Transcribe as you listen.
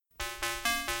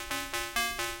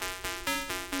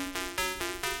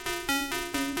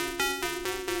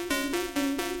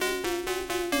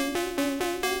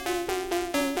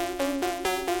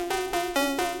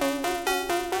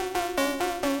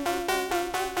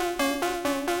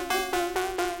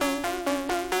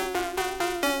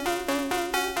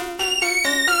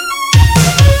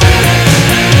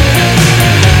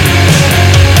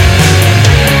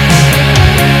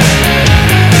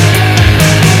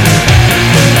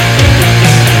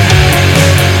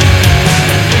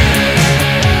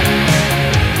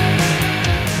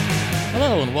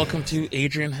to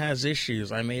Adrian Has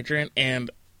Issues. I'm Adrian,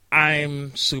 and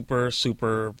I'm super,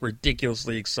 super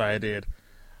ridiculously excited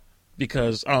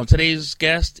because today's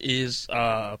guest is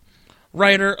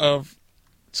writer of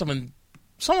some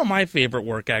of my favorite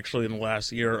work, actually, in the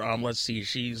last year. Let's see,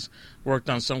 she's worked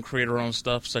on some creator-owned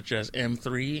stuff, such as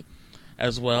M3,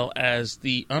 as well as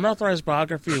the unauthorized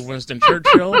biography of Winston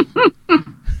Churchill.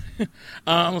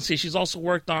 Let's see, she's also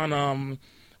worked on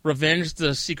Revenge,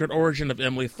 the Secret Origin of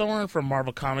Emily Thorne from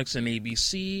Marvel Comics and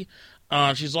ABC.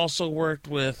 She's also worked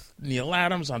with Neil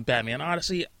Adams on Batman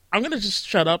Odyssey. I'm going to just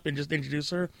shut up and just introduce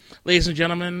her. Ladies and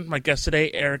gentlemen, my guest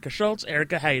today, Erica Schultz.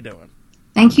 Erica, how you doing?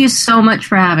 Thank you so much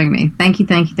for having me. Thank you.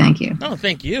 Oh,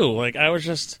 thank you. Like,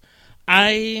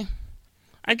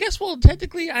 I guess, well,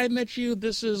 technically I met you,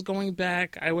 this is going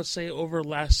back, I would say, over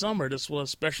last summer. This was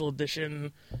special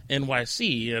edition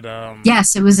NYC.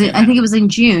 Yes, it was. Yeah. I think it was in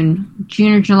June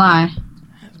or July.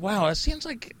 Wow, it seems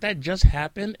like that just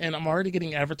happened, and I'm already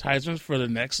getting advertisements for the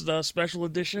next special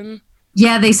edition.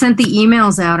 Yeah, they sent the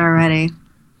emails out already.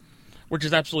 Which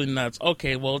is absolutely nuts.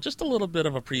 Okay, well, just a little bit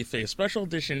of a preface. Special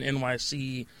edition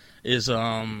NYC is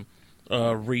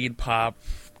Read Pop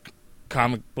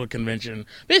comic book convention.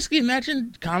 Basically,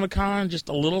 imagine Comic-Con just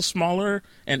a little smaller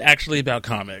and actually about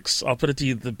comics. I'll put it to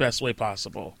you the best way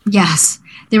possible. Yes,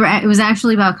 it was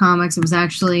actually about comics. It was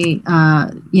actually,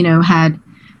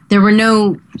 there were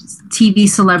no TV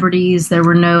celebrities. There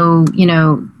were no,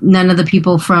 none of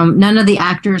the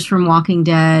actors from Walking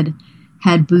Dead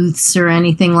had booths or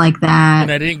anything like that.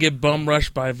 And I didn't get bum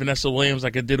rushed by Vanessa Williams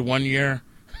like I did one year.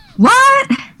 What?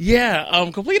 Yeah,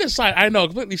 complete aside, I know,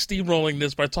 completely steamrolling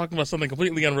this by talking about something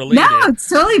completely unrelated. No, it's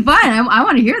totally fine. I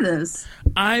want to hear this.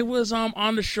 I was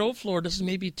on the show floor, this is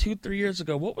maybe 2-3 years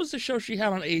ago. What was the show she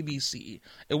had on ABC?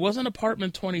 It wasn't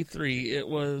Apartment 23, it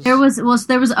was... There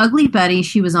was Ugly Betty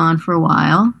she was on for a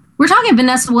while. We're talking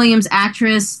Vanessa Williams,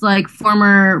 actress, like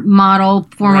former model,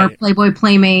 former right. Playboy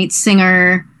Playmate,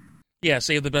 singer. Yeah,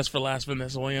 save the best for last,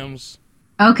 Vanessa Williams.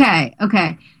 Okay.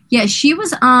 Yeah, she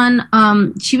was on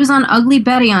Ugly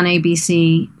Betty on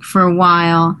ABC for a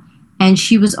while, and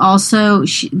she was also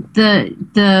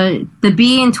the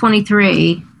B in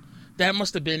 23. That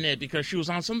must have been it, because she was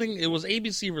on something, it was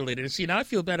ABC related. See, now I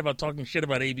feel bad about talking shit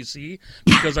about ABC,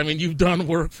 because, I mean, you've done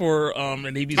work for an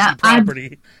ABC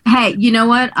property. Hey, you know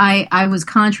what? I was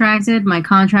contracted. My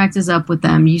contract is up with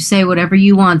them. You say whatever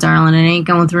you want, darling. It ain't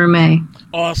going through me.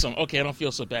 Awesome. Okay, I don't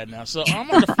feel so bad now. So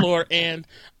I'm on the floor, and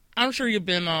I'm sure you've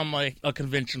been on, like, a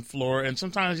convention floor, and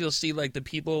sometimes you'll see, like, the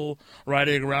people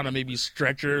riding around on maybe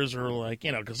stretchers or, like,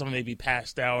 because someone may be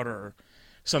passed out or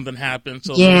something happened.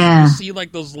 So yeah. You see,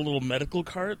 like, those little medical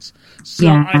carts. So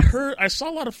yeah. I saw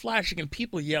a lot of flashing and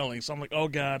people yelling. So I'm like, oh,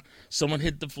 God, someone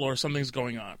hit the floor. Something's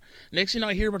going on. Next thing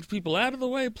I hear a bunch of people, out of the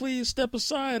way, please, step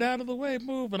aside, out of the way,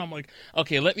 move. And I'm like,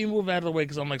 okay, let me move out of the way,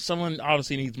 because I'm like, someone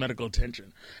obviously needs medical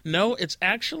attention. No, it's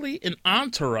actually an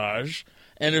entourage.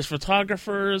 And there's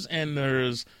photographers, and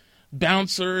there's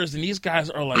bouncers, and these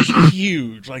guys are, like,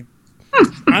 huge. Like,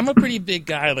 I'm a pretty big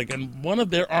guy, like, and one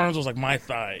of their arms was, like, my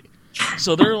thigh.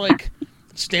 So they're, like,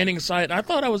 standing aside. I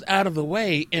thought I was out of the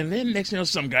way, and then next thing you know,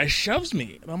 some guy shoves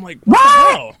me. And I'm like, what the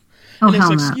hell? And it's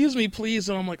like, excuse me, please.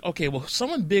 And I'm like, okay, well,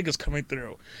 someone big is coming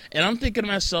through. And I'm thinking to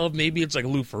myself, maybe it's like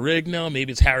Lou Ferrigno,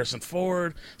 maybe it's Harrison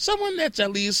Ford, someone that's at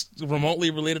least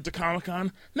remotely related to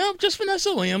Comic-Con. No, just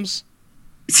Vanessa Williams.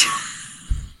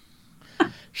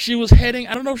 She was heading,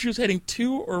 I don't know if she was heading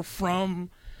to or from,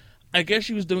 I guess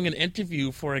she was doing an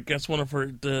interview for, I guess, one of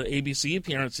the ABC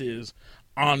appearances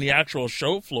on the actual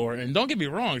show floor. And don't get me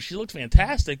wrong, she looked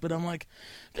fantastic, but I'm like,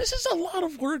 this is a lot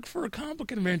of work for a comic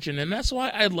convention. And that's why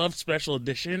I loved Special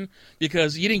Edition,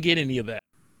 because you didn't get any of that.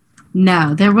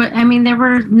 No, there were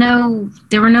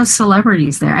no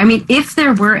celebrities there. I mean, if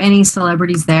there were any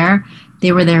celebrities there,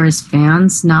 they were there as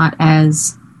fans, not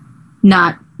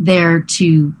there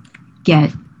to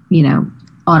get,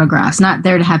 autographs, not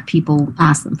there to have people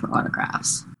ask them for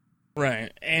autographs. Right.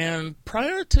 And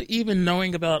prior to even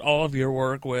knowing about all of your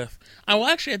work with,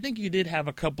 I think you did have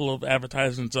a couple of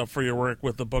advertisements up for your work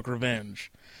with the book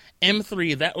Revenge.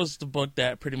 M3, that was the book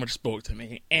that pretty much spoke to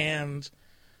me. And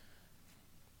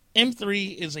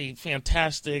M3 is a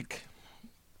fantastic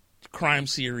crime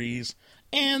series.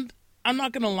 And I'm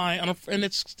not going to lie, and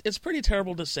it's pretty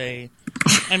terrible to say.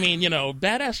 I mean,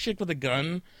 badass chick with a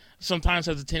gun sometimes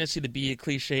has a tendency to be a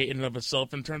cliche in and of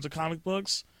itself in terms of comic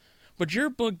books. But your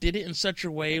book did it in such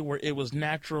a way where it was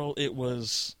natural, it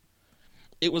was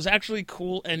actually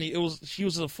cool, and she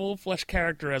was a full-fledged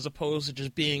character as opposed to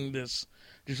just being this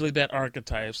really bad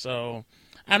archetype. So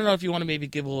I don't know if you want to maybe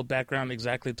give a little background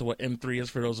exactly to what M3 is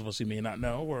for those of us who may not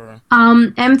know, or...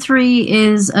 M3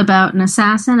 is about an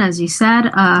assassin, as you said.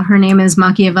 Her name is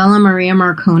Machiavella Maria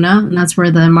Marcona, and that's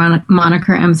where the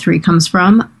moniker M3 comes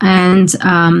from.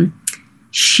 And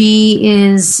she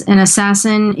is an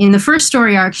assassin. In the first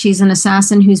story arc, she's an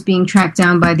assassin who's being tracked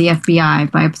down by the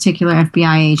FBI, by a particular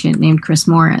FBI agent named Chris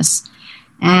Morris.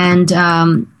 And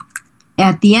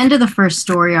at the end of the first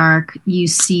story arc, you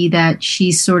see that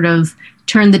she sort of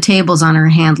turned the tables on her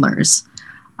handlers.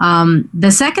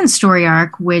 The second story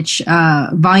arc, which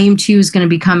volume 2 is going to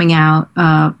be coming out,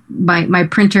 my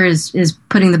printer is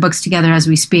putting the books together as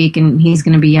we speak, and he's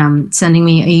going to be sending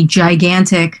me a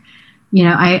gigantic,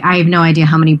 I have no idea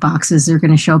how many boxes are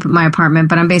going to show up at my apartment,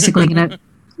 but I'm basically going to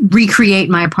recreate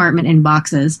my apartment in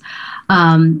boxes.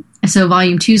 So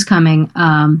volume 2 is coming.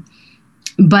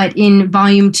 But in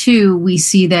volume 2, we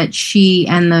see that she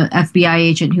and the FBI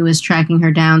agent who is tracking her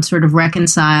down sort of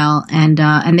reconcile,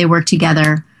 and they work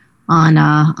together on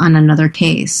another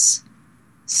case.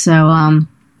 So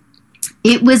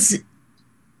it was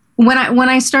when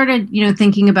I started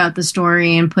thinking about the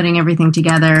story and putting everything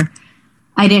together,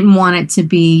 I didn't want it to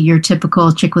be your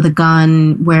typical chick with a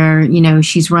gun where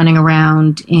she's running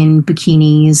around in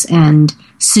bikinis and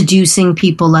seducing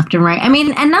people left and right. I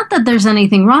mean, and not that there's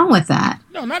anything wrong with that.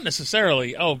 No, not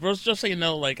necessarily. Oh, just so you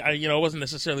know, I wasn't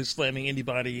necessarily slamming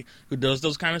anybody who does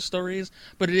those kind of stories,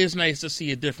 but it is nice to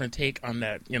see a different take on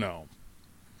that. Well,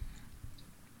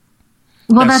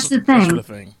 that's the thing. Sort of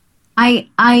thing. I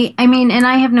mean, and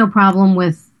I have no problem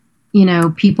with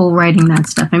people writing that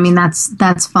stuff. I mean,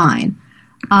 that's fine.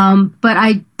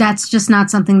 But that's just not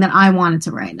something that I wanted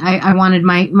to write. I wanted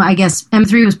I guess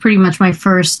M3 was pretty much my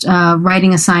first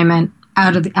writing assignment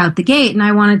out the gate, and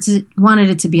I wanted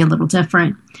it to be a little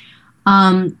different.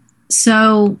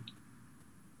 So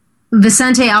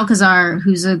Vicente Alcazar,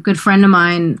 who's a good friend of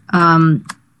mine,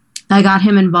 I got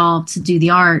him involved to do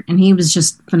the art, and he was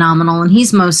just phenomenal. And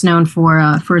he's most known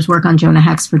for his work on Jonah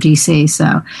Hex for DC.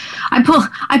 So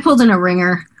I pulled in a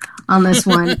ringer on this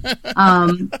one.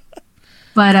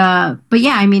 But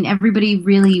yeah, I mean, everybody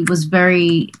really was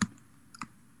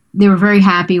they were very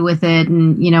happy with it.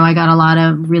 And, I got a lot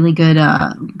of really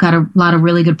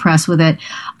good press with it.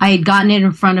 I had gotten it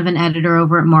in front of an editor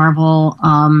over at Marvel,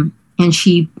 and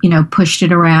she, pushed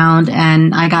it around,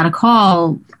 and I got a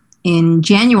call in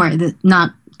January,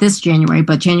 not this January,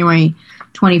 but January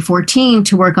 2014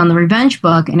 to work on the Revenge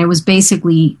book. And it was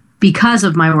basically because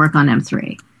of my work on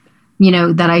M3.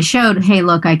 That I showed, hey,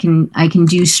 look, I can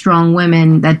do strong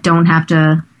women that don't have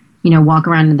to, walk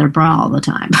around in their bra all the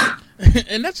time.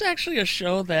 And that's actually a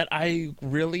show that I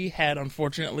really had,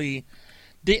 unfortunately,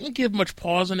 didn't give much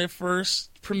pause when it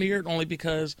first premiered, only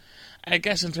because I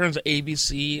guess in terms of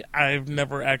ABC, I've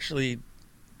never actually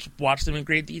watched them in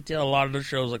great detail. A lot of the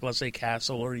shows, like let's say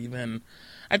Castle, or even,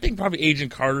 I think probably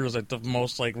Agent Carter is like the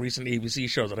most recent ABC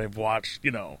shows that I've watched,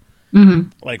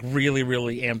 really,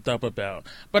 really amped up about.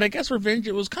 But I guess Revenge,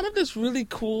 it was kind of this really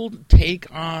cool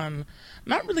take on,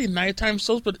 not really nighttime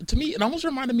soaps, but to me, it almost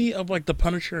reminded me of The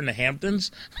Punisher in the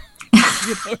Hamptons.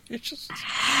 It's just...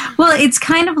 Well, it's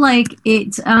kind of like,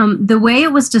 it's, the way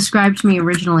it was described to me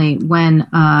originally when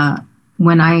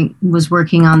I was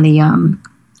working on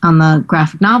the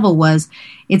graphic novel was,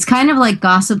 it's kind of like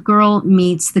Gossip Girl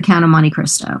meets The Count of Monte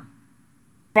Cristo.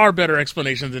 Far better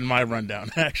explanation than my rundown,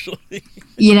 actually.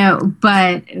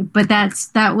 But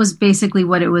that was basically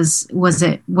what it was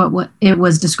what it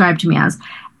was described to me as.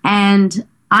 And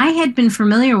I had been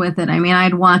familiar with it. I mean,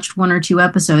 I'd watched 1 or 2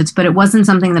 episodes, but it wasn't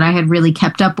something that I had really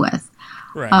kept up with.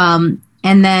 Right.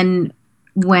 And then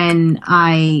when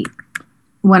I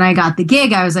got the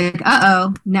gig, I was like,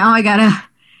 uh-oh, now I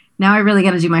really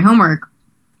gotta do my homework.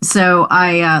 So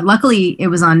I luckily it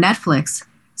was on Netflix.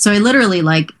 So I literally,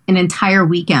 an entire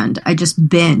weekend, I just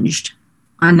binged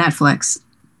on Netflix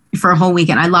for a whole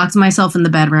weekend. I locked myself in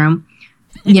the bedroom,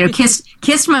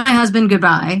 kissed my husband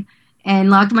goodbye,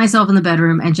 and locked myself in the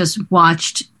bedroom and just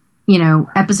watched,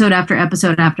 episode after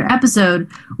episode after episode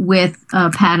with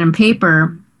a pad and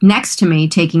paper next to me,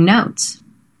 taking notes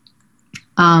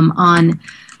on,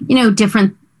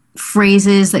 different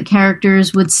phrases that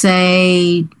characters would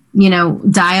say,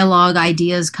 dialogue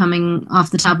ideas coming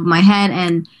off the top of my head,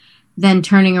 and then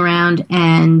turning around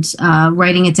and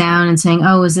writing it down and saying,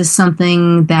 oh, is this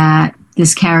something that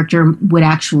this character would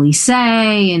actually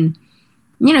say? And,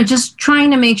 just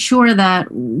trying to make sure that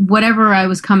whatever I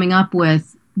was coming up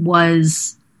with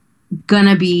was going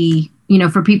to be,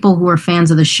 for people who are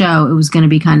fans of the show, it was going to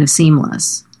be kind of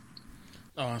seamless.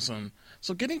 Awesome.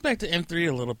 So getting back to M3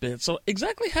 a little bit, so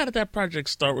exactly how did that project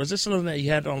start? Was this something that you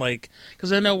had on, like,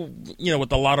 because I know,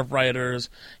 with a lot of writers,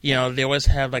 they always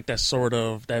have like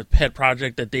that pet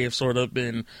project that they've sort of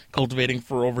been cultivating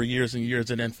for over years and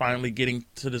years, and then finally getting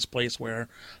to this place where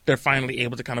they're finally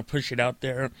able to kind of push it out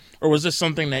there? Or was this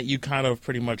something that you kind of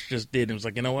pretty much just did and was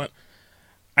like, you know what?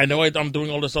 I know I'm doing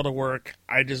all this other work,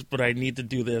 but I need to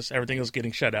do this. Everything is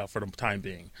getting shut out for the time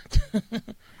being.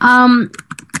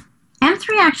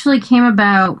 M3 actually came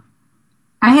about.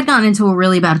 I had gotten into a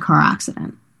really bad car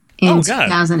accident in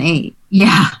 2008.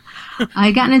 Yeah. I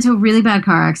had gotten into a really bad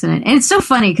car accident. And it's so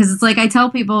funny because it's like I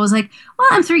tell people, I was like, well,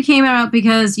 M3 came out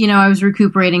because, I was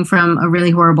recuperating from a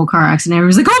really horrible car accident.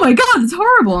 Everyone's like, oh my God, it's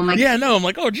horrible. I'm like, yeah, no, I'm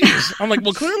like, oh, geez. I'm like,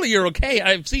 well, clearly you're okay.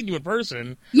 I've seen you in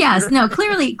person. Yes, no,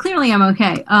 clearly I'm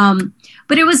okay.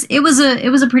 But it was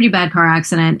a pretty bad car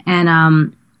accident. And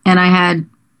I had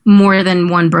more than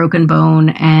one broken bone,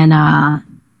 and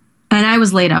I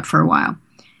was laid up for a while.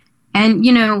 And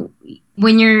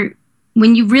when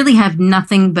you really have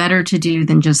nothing better to do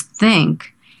than just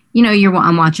think,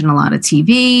 I'm watching a lot of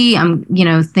TV. I'm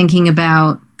thinking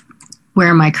about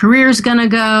where my career's gonna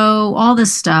go, all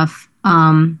this stuff.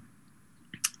 And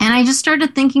I just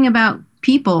started thinking about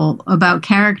people, about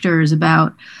characters,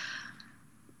 about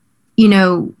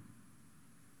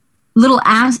little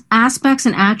aspects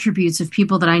and attributes of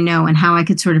people that I know and how I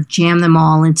could sort of jam them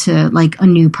all into like a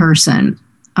new person.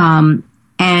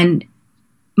 And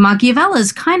Machiavella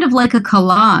is kind of like a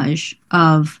collage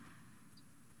of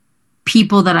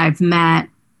people that I've met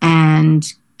and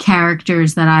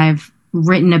characters that I've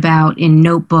written about in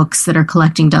notebooks that are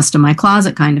collecting dust in my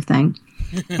closet kind of thing.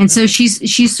 And so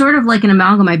she's sort of like an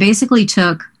amalgam. I basically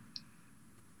took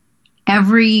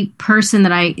every person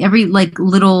every like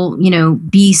little,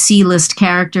 B-C list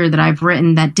character that I've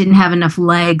written that didn't have enough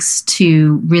legs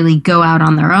to really go out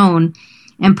on their own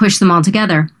and push them all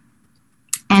together.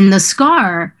 And the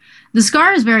scar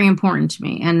is very important to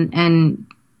me. And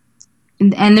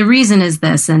the reason is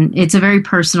this, and it's a very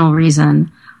personal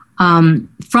reason. From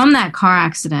that car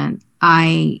accident,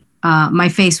 my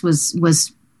face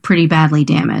was pretty badly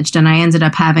damaged, and I ended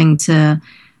up having to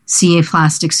see a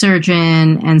plastic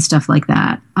surgeon and stuff like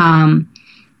that.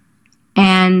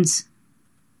 And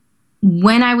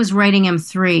when I was writing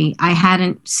M3, I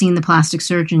hadn't seen the plastic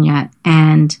surgeon yet.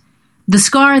 And the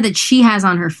scar that she has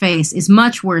on her face is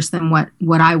much worse than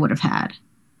what I would have had.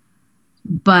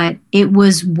 But it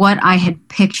was what I had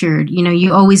pictured.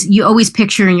 You always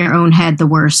picture in your own head the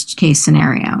worst case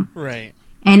scenario. Right.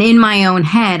 And in my own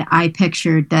head, I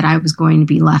pictured that I was going to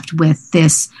be left with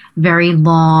this very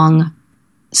long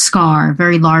scar,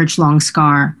 very large, long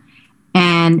scar.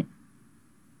 And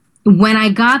when I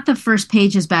got the first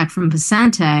pages back from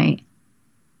Vicente,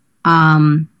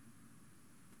 when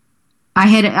I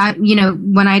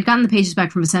had gotten the pages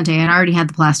back from Vicente, I had already had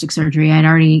the plastic surgery. I'd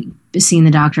already seen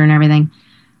the doctor and everything.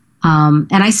 And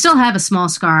I still have a small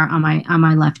scar on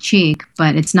my left cheek,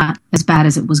 but it's not as bad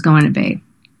as it was going to be.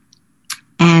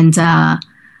 And I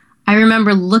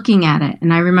remember looking at it,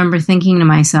 and I remember thinking to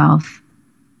myself,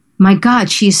 my God,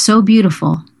 she's so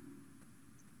beautiful.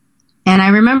 And I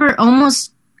remember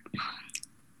almost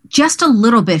just a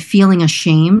little bit feeling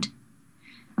ashamed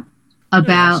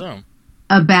about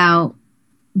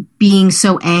being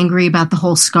so angry about the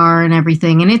whole scar and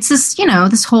everything. And it's this,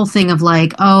 this whole thing of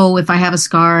like, oh, if I have a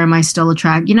scar, am I still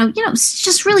attracted? It's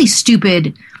just really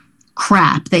stupid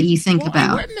crap that you think about.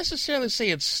 I wouldn't necessarily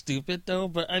say it's stupid, though,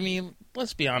 but I mean,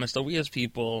 let's be honest, though, we as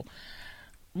people,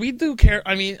 we do care.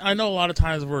 I mean, I know a lot of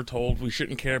times we're told we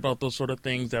shouldn't care about those sort of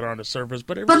things that are on the surface,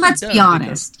 but really let's be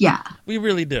honest, yeah. We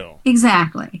really do.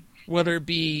 Exactly. Whether it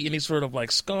be any sort of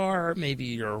like scar, maybe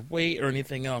your weight or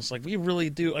anything else, like we really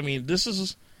do. I mean, this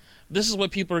is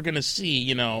what people are going to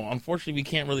see, Unfortunately, we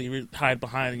can't really hide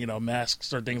behind,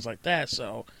 masks or things like that,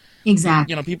 so...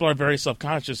 Exactly. People are very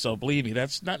self-conscious, so believe me,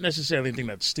 that's not necessarily anything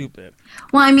that's stupid.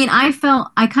 Well, I mean, I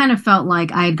kind of felt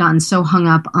like I had gotten so hung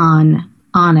up on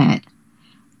it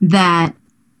that,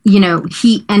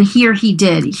 here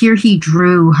he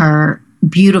drew her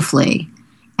beautifully,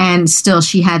 and still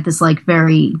she had this like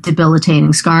very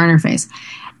debilitating scar on her face.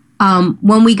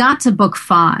 When we got to book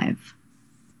 5,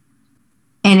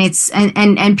 and it's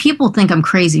and people think I'm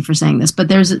crazy for saying this, but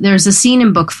there's a scene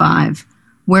in book 5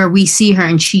 where we see her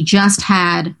and she just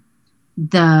had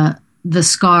the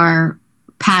scar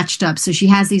patched up. So she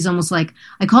has these almost like,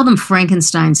 I call them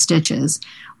Frankenstein stitches,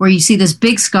 where you see this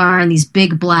big scar and these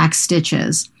big black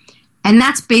stitches. And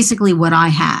that's basically what I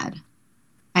had.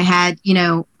 I had,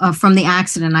 from the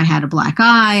accident, I had a black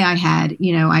eye. I had,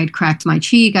 I had cracked my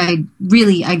cheek. I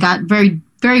got very,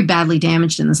 very badly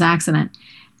damaged in this accident.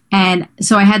 And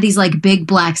so I had these like big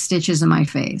black stitches in my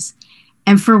face.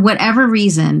 And for whatever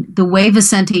reason, the way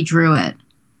Vicente drew it,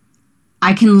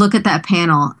 I can look at that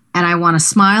panel and I want to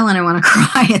smile and I want to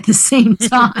cry at the same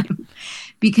time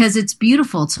because it's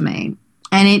beautiful to me.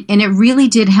 And it really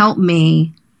did help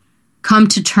me come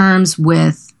to terms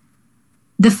with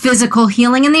the physical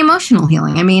healing and the emotional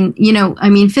healing. I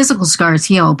mean, physical scars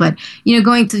heal, but,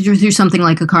 going through something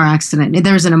like a car accident,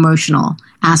 there's an emotional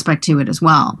aspect to it as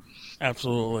well.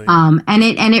 Absolutely.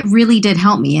 And it really did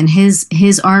help me. And his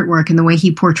artwork and the way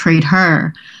he portrayed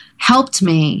her helped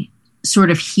me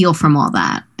sort of heal from all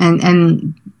that.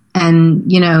 And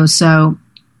so,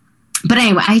 but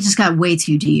anyway, I just got way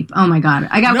too deep. Oh my God.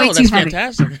 I got way too heavy.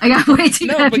 Fantastic. I got way too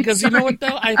heavy. No, because Sorry. you know what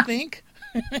though? I think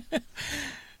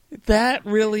that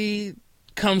really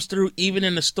comes through even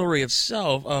in the story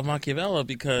itself of Machiavelli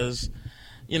because,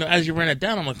 as you ran it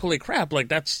down, I'm like, holy crap, like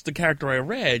that's the character I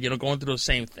read, going through those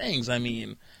same things. I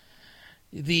mean,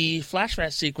 the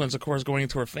flashback sequence, of course, going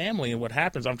into her family and what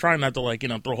happens, I'm trying not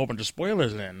to throw a whole bunch of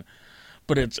spoilers in,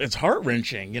 but it's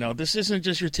heart-wrenching. This isn't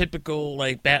just your typical,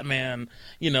 Batman,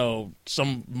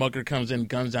 some mugger comes in,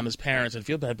 guns down his parents and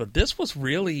feel bad, but this was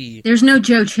really... There's no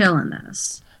Joe Chill in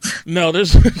this. No,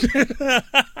 there's...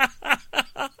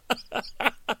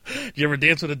 You ever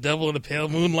dance with the devil in the pale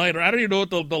moonlight? Or I don't even know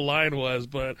what the line was,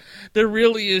 but there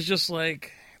really is just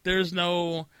there's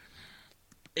no...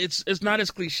 It's not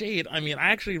as cliched. I mean, I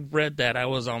actually read that. I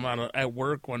was at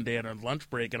work one day at a lunch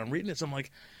break, and I'm reading it, so I'm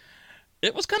like,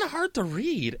 it was kind of hard to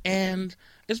read. And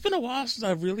it's been a while since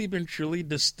I've really been truly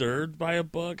disturbed by a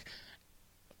book,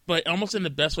 but almost in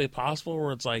the best way possible,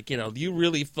 where it's you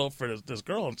really felt for this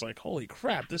girl. And it's like, holy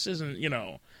crap, this isn't,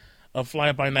 a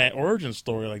fly-by-night origin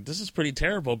story. This is pretty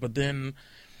terrible. But then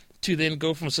to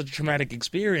go from such a traumatic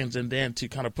experience and then to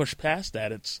kind of push past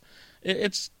that,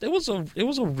 it was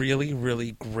a really,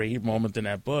 really great moment in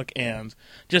that book. And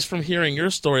just from hearing your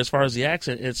story as far as the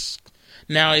accent,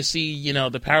 now I see,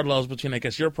 the parallels between, I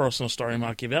guess, your personal story and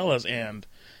Machiavelli's, and,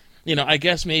 I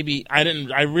guess maybe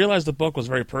I realized the book was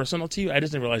very personal to you. I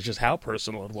just didn't realize just how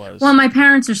personal it was. Well, my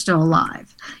parents are still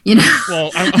alive,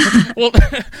 Well,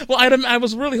 I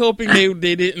was really hoping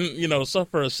they didn't,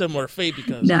 suffer a similar fate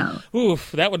because,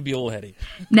 oof, that would be a little heady.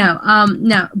 No,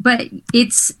 but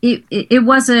it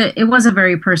was a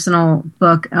very personal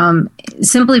book,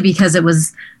 simply because it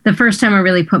was the first time I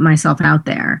really put myself out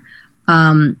there.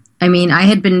 I mean, I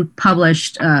had been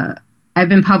published. I've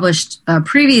been published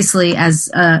previously as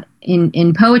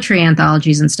in poetry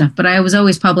anthologies and stuff, but I was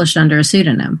always published under a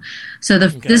pseudonym. So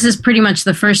this is pretty much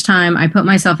the first time I put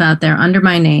myself out there under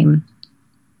my name,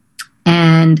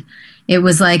 and it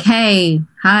was like, "Hey,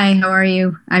 hi, how are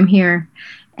you? I'm here."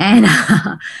 And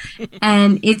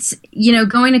and it's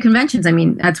going to conventions. I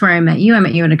mean, that's where I met you. I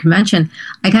met you at a convention.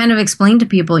 I kind of explained to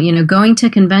people, going to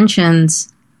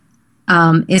conventions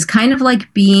is kind of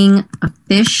like being a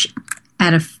fish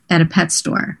at a pet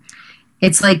store.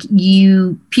 It's like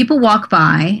people walk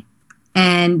by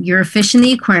and you're a fish in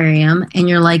the aquarium and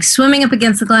you're swimming up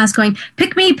against the glass going,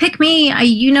 pick me.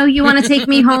 You want to take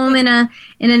me home in a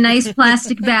nice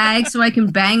plastic bag so I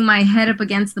can bang my head up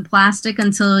against the plastic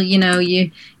until,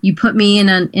 you put me in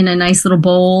a nice little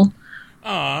bowl.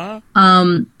 Aww.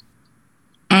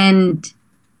 And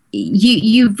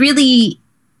you really,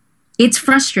 it's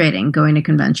frustrating going to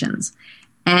conventions.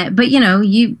 But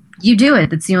you do it.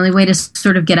 That's the only way to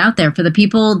sort of get out there. For the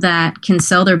people that can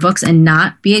sell their books and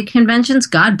not be at conventions,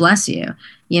 God bless you.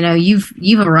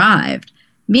 You've arrived.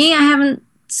 Me, I haven't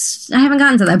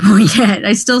gotten to that point yet.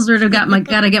 I still sort of got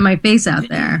to get my face out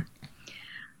there.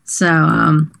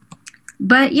 So,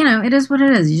 but it is what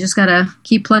it is. You just got to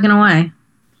keep plugging away.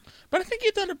 But I think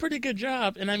you've done a pretty good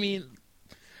job. And I mean,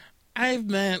 I've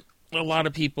met a lot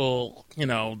of people,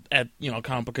 at,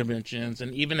 comic book conventions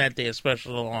and even at the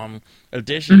special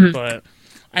edition, mm-hmm. But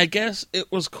I guess it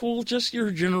was cool just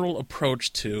your general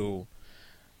approach to,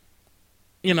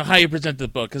 how you present the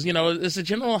book. Because, it's a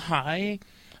general high,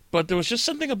 but there was just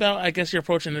something about, I guess, your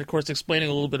approach and, of course, explaining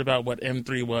a little bit about what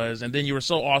M3 was. And then you were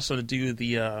so awesome to do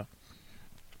the,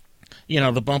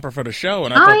 the bumper for the show.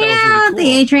 And I thought that was really cool.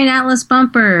 The A-Train Atlas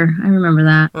bumper. I remember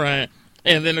that. Right.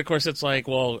 And then, of course, it's like,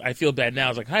 well, I feel bad now.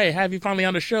 It's like, hey, have you finally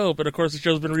on the show? But, of course, the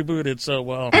show's been rebooted, so,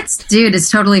 well. It's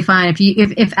totally fine.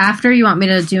 If after you want me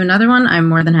to do another one, I'm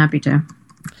more than happy to.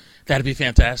 That'd be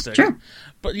fantastic. Sure.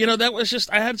 But, that was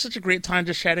just, I had such a great time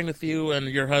just chatting with you and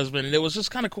your husband. And it was just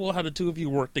kind of cool how the two of you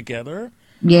worked together.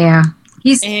 Yeah.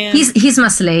 He's my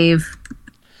slave.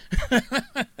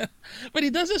 But he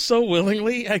does it so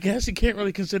willingly. I guess he can't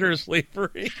really consider it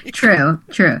slavery. True.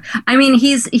 I mean,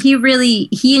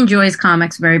 he enjoys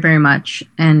comics very, very much,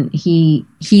 and he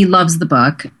loves the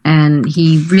book, and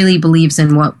he really believes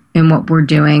in what we're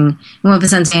doing, and what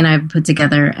Vicente and I have put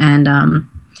together. And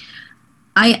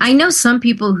I know some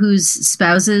people whose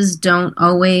spouses don't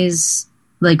always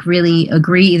like really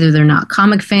agree. Either they're not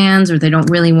comic fans, or they don't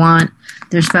really want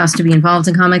their spouse to be involved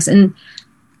in comics, and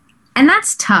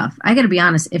that's tough. I got to be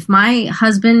honest. If my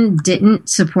husband didn't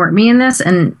support me in this,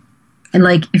 and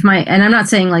like and I'm not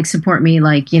saying like support me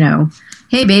like, you know,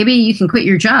 hey baby, you can quit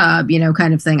your job, you know,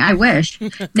 kind of thing. I wish.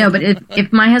 No, but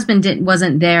if my husband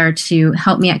wasn't there to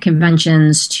help me at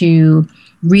conventions, to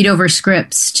read over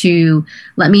scripts, to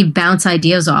let me bounce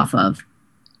ideas off of,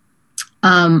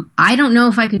 I don't know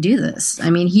if I could do this. I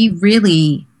mean, he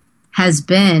really has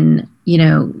been, you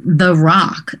know, the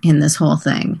rock in this whole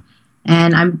thing.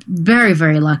 And I'm very,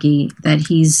 very lucky that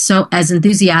he's so as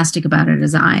enthusiastic about it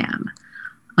as I am.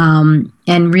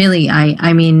 And really,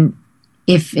 I mean,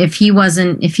 if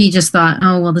he just thought,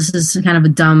 oh, well, this is kind of a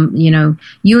dumb, you know,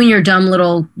 you and your dumb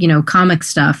little, you know, comic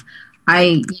stuff.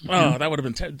 That would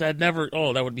have been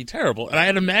that would be terrible. And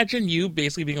I'd imagine you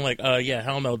basically being like, yeah,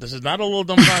 hell no, this is not a little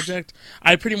dumb project.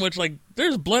 I pretty much like,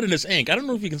 there's blood in this ink. I don't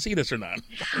know if you can see this or not.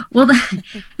 Well,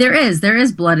 there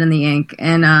is blood in the ink,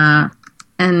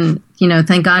 and you know,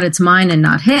 thank God it's mine and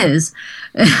not his.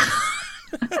 But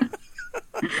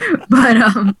do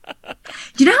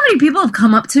you know how many people have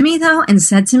come up to me though and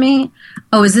said to me,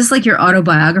 "Oh, is this like your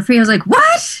autobiography?" I was like,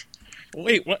 "What?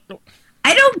 Wait, what?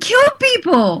 I don't kill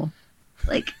people."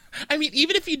 Like, I mean,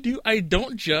 even if you do, I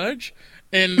don't judge,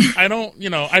 and I don't, you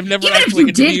know, I've never even actually if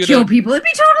you did kill people, it'd be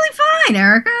totally fine,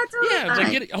 Erica. Yeah,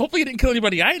 fine. Like, hopefully you didn't kill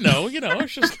anybody I know. You know,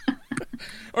 it's just,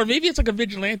 or maybe it's like a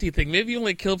vigilante thing. Maybe you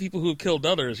only kill people who killed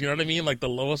others. You know what I mean? Like the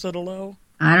lowest of the low.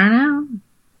 I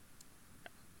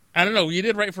don't know. You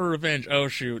did right for revenge. Oh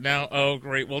shoot! Now, oh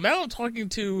great. Well, now I'm talking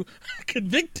to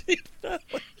convicted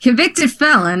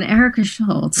felon Erica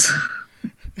Schultz.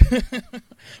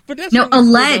 But that's no,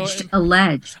 alleged.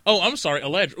 Oh, I'm sorry,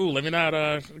 alleged. Ooh, let me not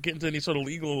get into any sort of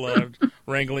legal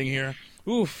wrangling here.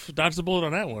 Oof, dodge the bullet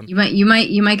on that one. You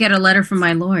might get a letter from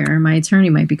my lawyer. My attorney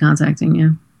might be contacting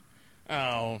you.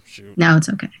 Oh shoot! No, it's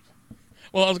okay.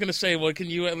 Well, I was gonna say, can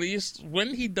you at least,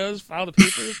 when he does file the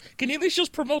papers, can you at least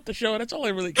just promote the show? That's all I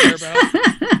really care about.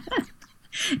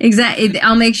 Exactly.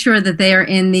 I'll make sure that they are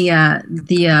in the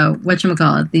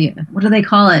whatchamacallit, what do they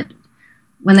call it?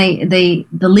 When the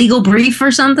legal brief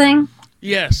or something?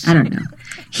 Yes. I don't know.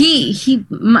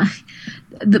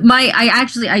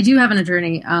 I do have an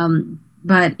attorney,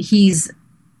 but he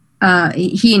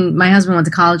and my husband went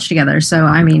to college together. So,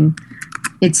 I mean,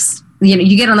 it's, you know,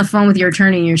 you get on the phone with your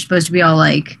attorney and you're supposed to be all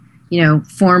like, you know,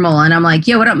 formal. And I'm like,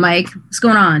 yo, what up, Mike? What's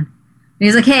going on? And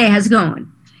he's like, hey, how's it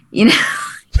going? You know?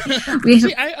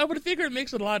 See, I would figure it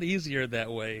makes it a lot easier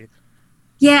that way.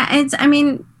 Yeah,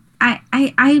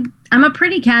 I'm a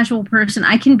pretty casual person.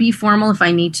 I can be formal if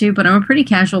I need to, but I'm a pretty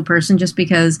casual person just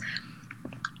because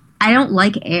I don't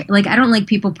like I don't like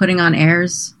people putting on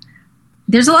airs.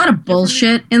 There's a lot of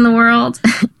bullshit in the world.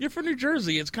 You're from New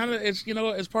Jersey. It's you know,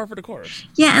 it's par for the course.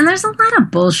 Yeah, and there's a lot of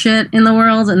bullshit in the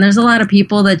world, and there's a lot of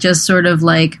people that just sort of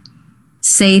like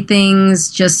say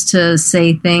things just to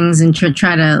say things and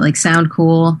try to like sound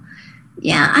cool.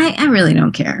 Yeah, I really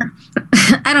don't care.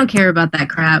 I don't care about that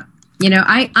crap. You know,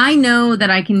 I know that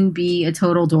I can be a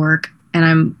total dork, and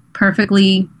I'm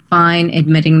perfectly fine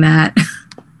admitting that.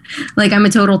 Like, I'm a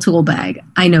total tool bag.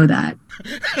 I know that.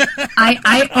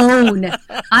 I own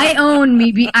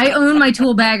my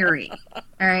tool baggery.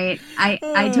 All right,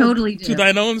 I totally do. To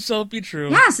thine own self be true.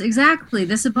 Yes, exactly.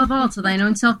 This above all, to thine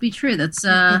own self be true. That's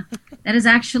that is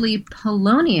actually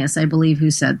Polonius, I believe, who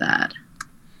said that.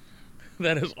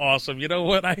 That is awesome. You know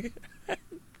what? I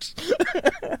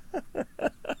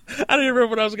don't even remember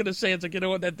what I was going to say. It's like, you know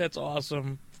what? That's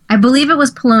awesome. I believe it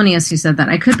was Polonius who said that.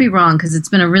 I could be wrong because it's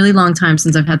been a really long time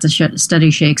since I've had to study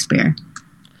Shakespeare.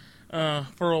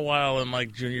 For a while in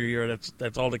like junior year,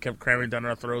 that's all they kept cramming down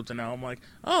our throats, and now I'm like,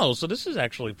 oh, so this is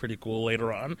actually pretty cool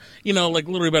later on. You know, like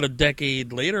literally about a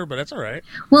decade later, but that's all right.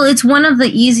 Well, it's one of the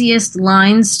easiest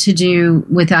lines to do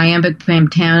with iambic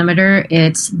pentameter.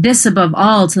 It's this above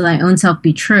all, to thy own self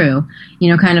be true, you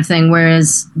know, kind of thing.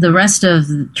 Whereas the rest of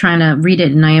trying to read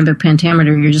it in iambic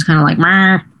pentameter, you're just kind of like,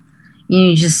 Mah.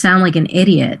 You just sound like an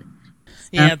idiot.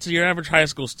 Yeah, to your average high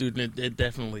school student, it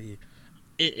definitely...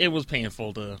 It was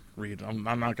painful to read. I'm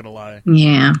not going to lie.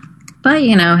 Yeah. But,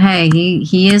 you know, hey,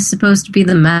 he is supposed to be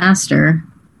the master.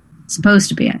 Supposed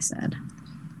to be, I said.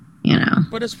 You know.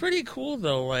 But it's pretty cool,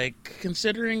 though, like,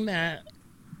 considering that,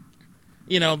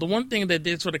 the one thing that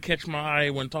did sort of catch my eye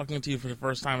when talking to you for the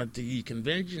first time at the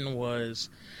convention was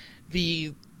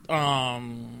the,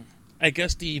 I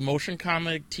guess the motion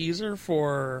comic teaser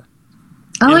for.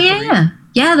 Oh yeah,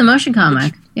 the motion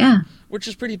comic, which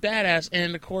is pretty badass.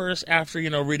 And of course, after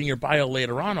reading your bio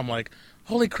later on, I'm like,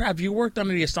 holy crap, you worked on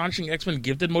the Astonishing X-Men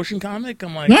Gifted motion comic?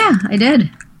 I'm like, yeah, I did.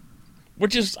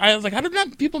 I was like, how did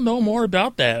not people know more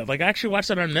about that? Like, I actually watched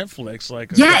that on Netflix.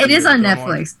 Yeah, it is on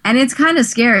Netflix, and it's kind of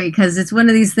scary because it's one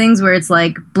of these things where it's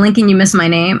like, blink and you miss my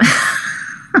name.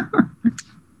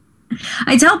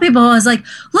 I tell people, I was like,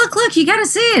 look, you got to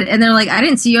see it, and they're like, I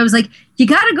didn't see you. I was like, you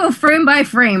got to go frame by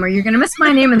frame, or you're gonna miss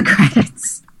my name in the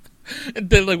credits. And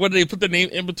then, like, what, did they put the name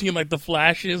in between, like, the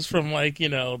flashes from, like,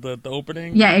 the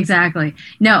opening? Yeah, exactly.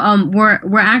 No,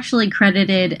 we're actually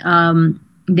credited.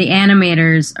 The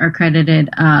animators are credited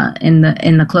in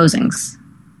the closings,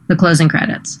 the closing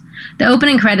credits. The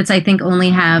opening credits, I think, only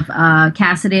have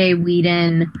Cassidy,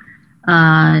 Whedon,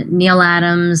 Neil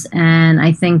Adams, and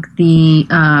I think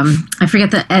I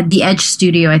forget the Edge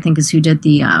Studio, I think, is who did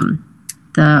the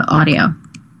audio.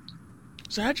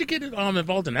 So how'd you get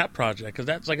involved in that project? Because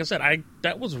that's, like I said,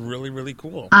 that was really, really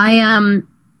cool. I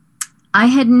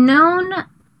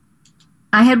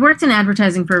had worked in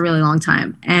advertising for a really long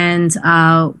time, and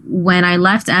when I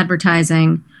left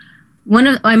advertising, one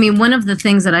of the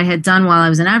things that I had done while I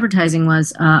was in advertising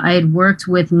was I had worked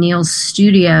with Neil's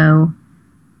studio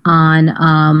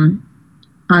on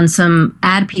some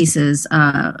ad pieces.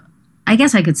 I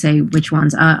guess I could say which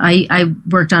ones. I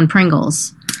worked on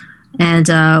Pringles,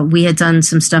 and we had done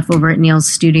some stuff over at Neil's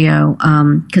studio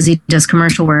because he does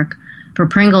commercial work for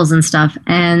Pringles and stuff.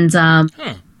 And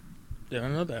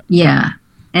didn't know that. Yeah.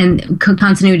 And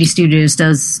Continuity Studios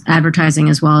does advertising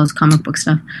as well as comic book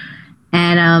stuff.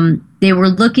 And they were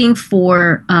looking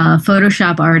for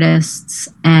Photoshop artists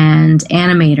and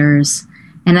animators.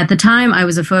 And at the time, I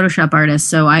was a Photoshop artist,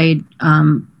 so I'd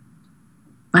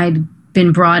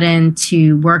been brought in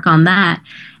to work on that.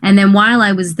 And then while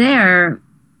I was there,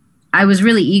 I was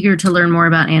really eager to learn more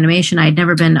about animation. I'd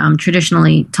never been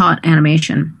traditionally taught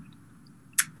animation.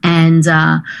 And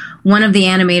one of the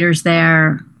animators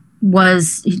there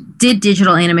did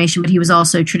digital animation, but he was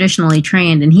also traditionally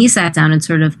trained, and he sat down and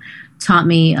sort of taught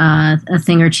me a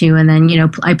thing or two, and then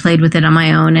I played with it on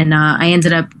my own, and I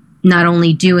ended up not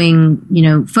only doing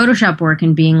Photoshop work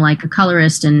and being like a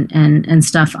colorist and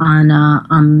stuff on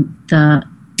the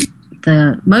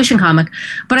motion comic,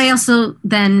 but I also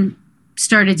then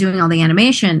started doing all the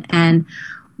animation. And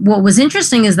what was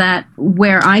interesting is that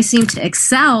where I seemed to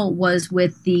excel was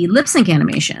with the lip sync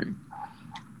animation.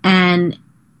 And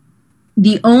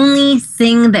the only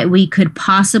thing that we could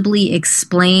possibly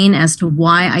explain as to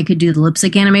why I could do the lip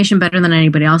sync animation better than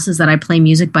anybody else is that I play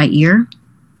music by ear.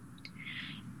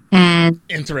 And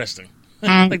interesting.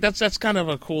 And like that's kind of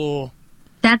a cool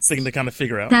thing to kind of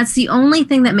figure out. That's the only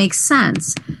thing that makes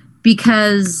sense,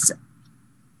 because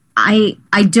I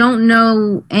don't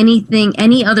know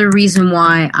any other reason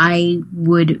why I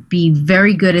would be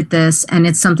very good at this, and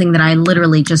it's something that I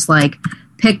literally just like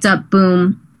picked up,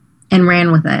 boom, and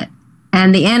ran with it.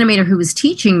 And the animator who was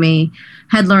teaching me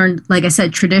had learned, like I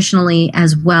said, traditionally,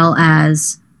 as well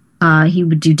as he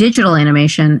would do digital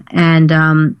animation.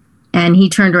 And he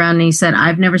turned around and he said,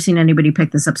 "I've never seen anybody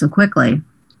pick this up so quickly."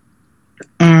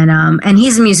 And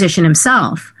he's a musician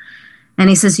himself. And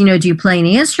he says, "Do you play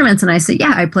any instruments?" And I said,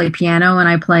 "Yeah, I play piano and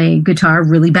I play guitar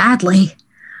really badly."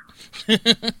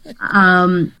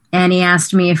 And he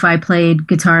asked me if I played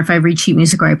guitar, if I read sheet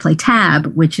music, or I play tab,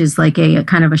 which is like a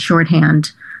kind of a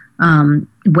shorthand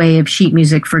way of sheet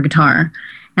music for guitar.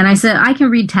 And I said, "I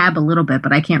can read tab a little bit,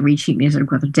 but I can't read sheet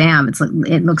music with a damn. It's like,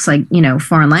 it looks like,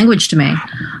 foreign language to me."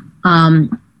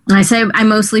 And I say, "I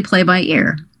mostly play by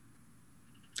ear."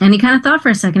 And he kind of thought for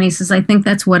a second. He says, "I think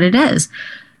that's what it is."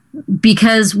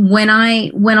 Because when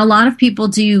a lot of people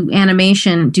do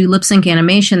lip sync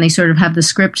animation, they sort of have the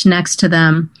script next to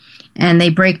them, and they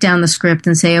break down the script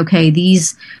and say, "Okay,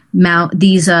 these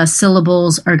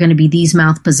syllables are going to be these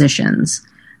mouth positions,"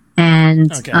 and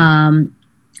okay.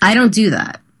 I don't do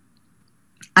that.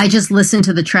 I just listen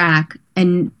to the track,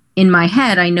 and in my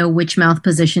head, I know which mouth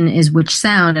position is which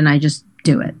sound, and I just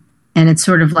do it, and it's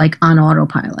sort of like on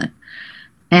autopilot.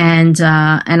 And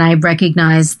I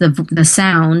recognize the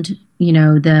sound,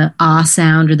 the ah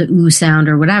sound or the ooh sound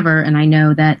or whatever, and I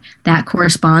know that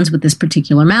corresponds with this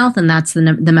particular mouth, and that's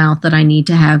the mouth that I need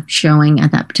to have showing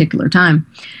at that particular time.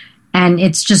 And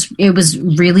it was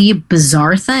really a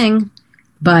bizarre thing,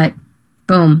 but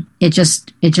boom, it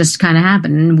just kind of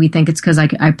happened. And we think it's because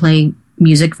I play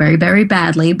music very, very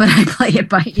badly, but I play it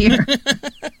by ear.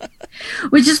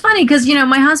 Which is funny because,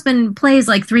 my husband plays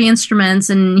like 3 instruments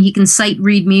and he can sight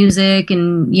read music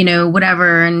and,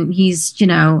 whatever. And he's,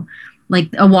 like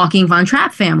a walking Von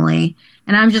Trapp family.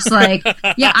 And I'm just like,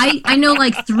 yeah, I know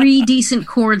like 3 decent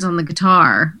chords on the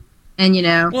guitar. And,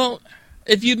 Well,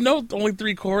 if you know only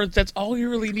 3 chords, that's all you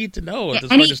really need to know. At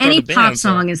this any point to start a band, pop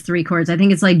song is 3 chords. I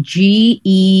think it's like G,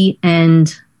 E,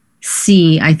 and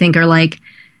C, I think, are like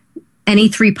any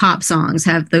 3 pop songs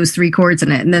have those 3 chords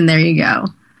in it. And then there you go.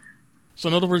 So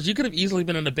in other words, you could have easily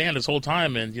been in a band this whole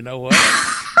time, and you know what?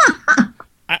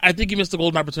 I think you missed a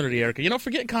golden opportunity, Erica.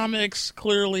 Forget comics.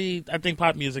 Clearly, I think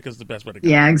pop music is the best way to go.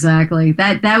 Yeah, exactly.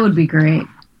 That would be great.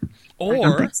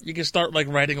 Or you can start like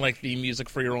writing like theme music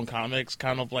for your own comics,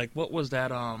 kind of like what was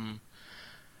that?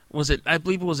 Was it? I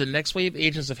believe it was Next Wave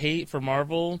Agents of Hate for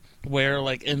Marvel, where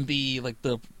like in the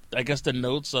I guess the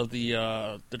notes of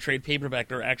the trade paperback,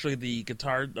 they're actually the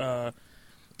guitar.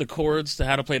 The chords to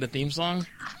how to play the theme song.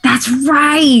 That's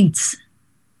right.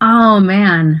 Oh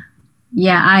man,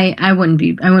 yeah. I wouldn't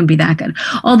be that good.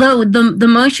 Although the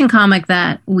motion comic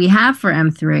that we have for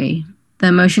M3,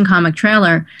 the motion comic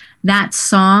trailer, that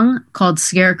song called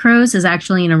Scarecrows is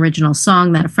actually an original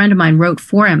song that a friend of mine wrote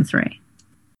for M3.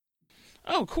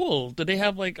 Oh, cool. Did they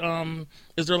have like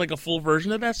is there like a full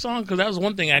version of that song? Because that was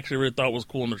one thing I actually really thought was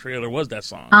cool in the trailer was that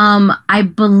song. I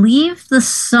believe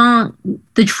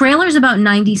the trailer is about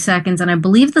 90 seconds, and I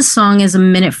believe the song is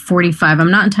 1:45. I'm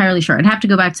not entirely sure. I'd have to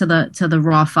go back to the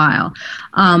raw file.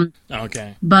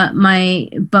 Okay. But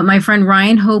my friend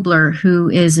Ryan Hobler, who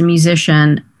is a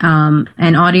musician,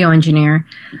 and audio engineer,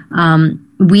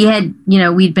 we had,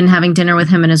 we'd been having dinner with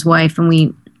him and his wife,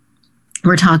 and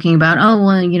we're talking about,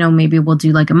 maybe we'll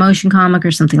do like a motion comic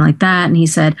or something like that. And he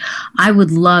said, I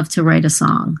would love to write a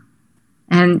song.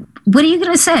 And what are you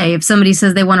going to say if somebody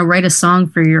says they want to write a song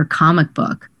for your comic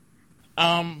book?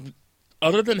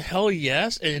 Other than hell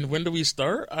yes, and when do we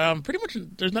start? Pretty much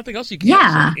there's nothing else you can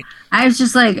say. I was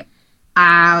just like, okay.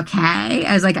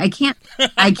 I was like, I can't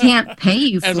pay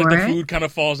you for it. As like the food kind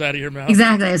of falls out of your mouth.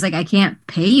 Exactly. I was like, I can't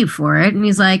pay you for it. And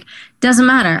he's like, doesn't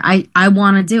matter. I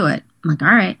want to do it. I'm like, all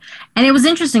right. And it was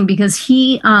interesting because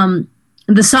the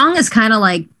song is kind of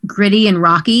like gritty and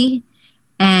rocky,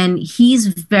 and he's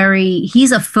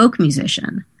a folk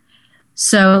musician.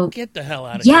 So get the hell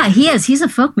out of here. Yeah, he is. He's a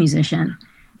folk musician.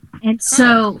 And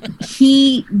so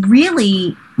he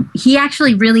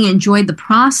actually really enjoyed the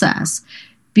process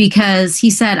because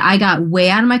he said, I got way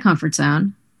out of my comfort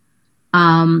zone.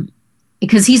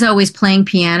 Because he's always playing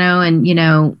piano and,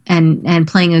 and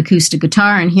playing acoustic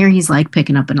guitar. And here he's like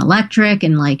picking up an electric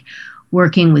and like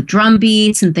working with drum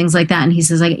beats and things like that. And he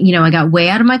says, I got way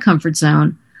out of my comfort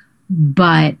zone,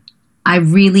 but I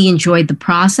really enjoyed the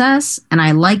process and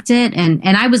I liked it. And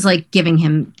I was like giving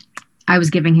him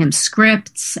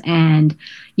scripts and,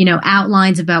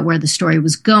 outlines about where the story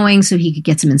was going so he could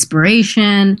get some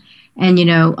inspiration. And,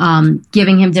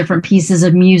 giving him different pieces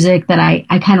of music that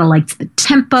I kind of liked the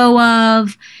tempo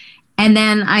of. And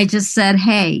then I just said,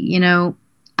 hey,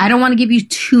 I don't want to give you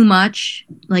too much.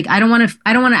 Like, I don't want to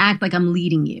act like I'm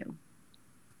leading you.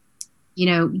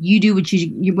 You do what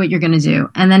you're going to do.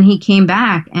 And then he came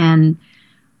back and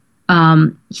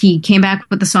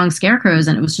with the song Scarecrows,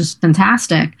 and it was just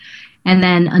fantastic. And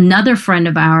then another friend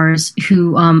of ours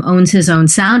who owns his own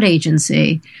sound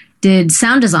agency did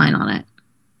sound design on it,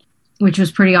 which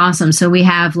was pretty awesome. So we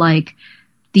have like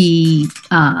the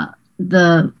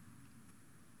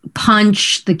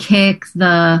punch, the kick,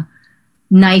 the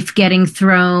knife getting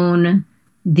thrown,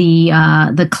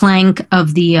 the clank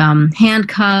of the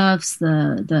handcuffs,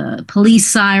 the police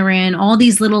siren, all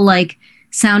these little like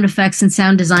sound effects and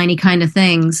sound designy kind of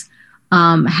things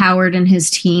Howard and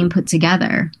his team put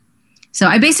together. So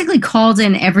I basically called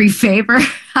in every favor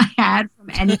I had from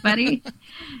anybody,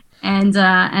 and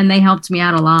they helped me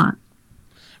out a lot.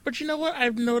 But you know what?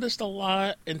 I've noticed a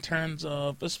lot in terms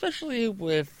of, especially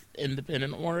with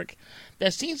independent work,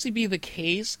 that seems to be the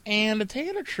case. And to tell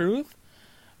you the truth,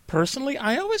 personally,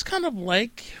 I always kind of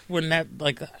like when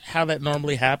how that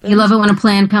normally happens. You love it when a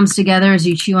plan comes together as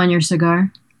you chew on your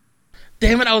cigar?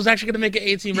 Damn it, I was actually going to make an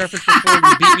 18 reference before you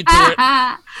beat me to it.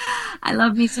 I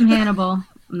love me some Hannibal.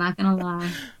 I'm not going to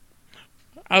lie.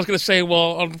 I was going to say,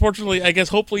 well, unfortunately, I guess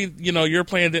hopefully, your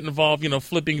plan didn't involve,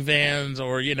 flipping vans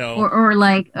or. Or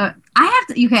like, I have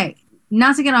to, okay,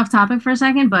 not to get off topic for a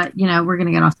second, but, we're going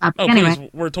to get off topic anyway. Please,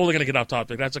 we're totally going to get off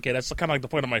topic. That's okay. That's kind of like the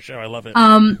point of my show. I love it.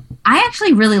 I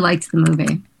actually really liked the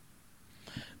movie.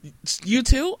 You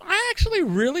too? I actually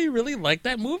really, really liked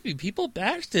that movie. People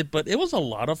bashed it, but it was a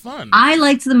lot of fun. I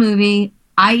liked the movie.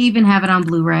 I even have it on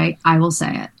Blu-ray. I will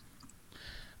say it.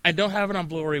 I don't have it on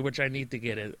Blu-ray, which I need to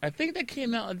get it. I think that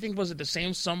came out, was it the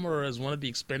same summer as one of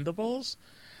the Expendables?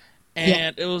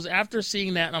 And it was after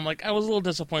seeing that, and I'm like, I was a little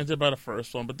disappointed about the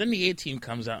first one, but then the A-Team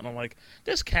comes out, and I'm like,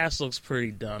 this cast looks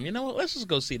pretty dumb. You know what? Let's just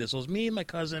go see this. It was me and my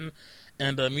cousin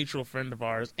and a mutual friend of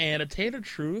ours, and to tell you the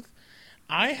truth,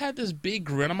 I had this big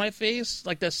grin on my face,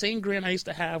 like that same grin I used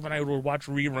to have when I would watch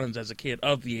reruns as a kid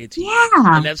of the A-Team.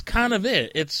 Yeah. And that's kind of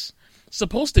it. It's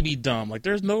supposed to be dumb. Like,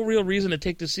 there's no real reason to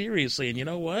take this seriously. And you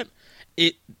know what?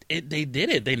 They did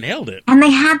it. They nailed it. And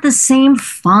they had the same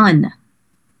fun.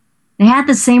 They had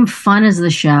the same fun as the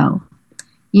show.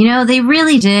 You know, they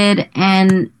really did.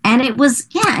 And it was,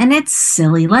 and it's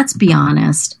silly. Let's be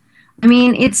honest. I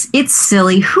mean, it's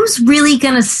silly. Who's really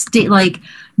going to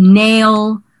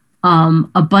nail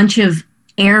a bunch of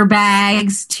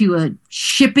airbags to a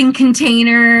shipping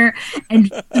container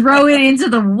and throw it into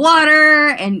the water?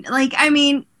 And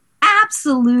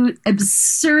absolute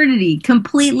absurdity,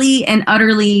 completely and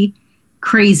utterly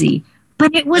crazy.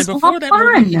 But it was all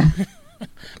fun.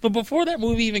 But before that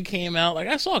movie even came out,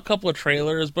 I saw a couple of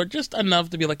trailers, but just enough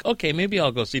to be like, okay, maybe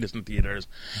I'll go see this in theaters.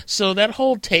 So that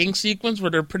whole tank sequence where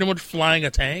they're pretty much flying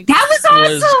a tank. That was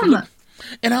awesome!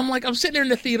 And I'm sitting there in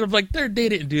the theater, they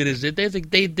didn't do this.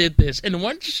 They did this. And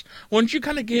once you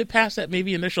kind of get past that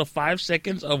maybe initial 5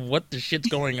 seconds of what the shit's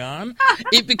going on,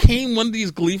 it became one of these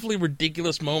gleefully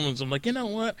ridiculous moments. I'm like, you know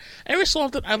what? Every so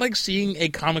often, I like seeing a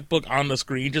comic book on the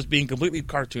screen just being completely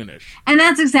cartoonish. And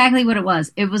that's exactly what it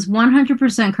was. It was 100%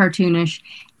 cartoonish,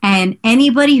 and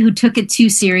anybody who took it too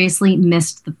seriously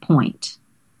missed the point.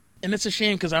 And it's a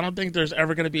shame because I don't think there's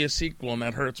ever going to be a sequel, and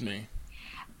that hurts me.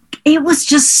 It was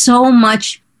just so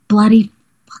much bloody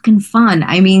fucking fun.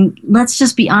 I mean, let's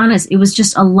just be honest. It was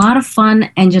just a lot of fun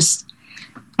and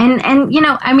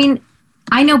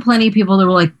I know plenty of people that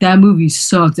were like, that movie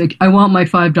sucked. Like, I want my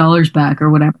 $5 back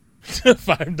or whatever.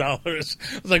 $5. I was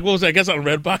like, what was that? I guess on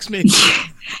Redbox maybe?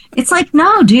 It's like,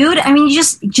 no, dude. I mean, you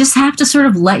just have to sort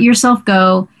of let yourself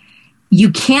go. You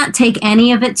can't take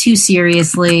any of it too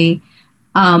seriously.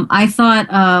 I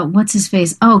thought, what's his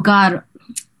face? Oh, God.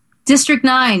 District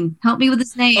 9. Help me with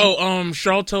his name. Oh,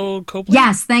 Sharlto Copley?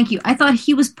 Yes, thank you. I thought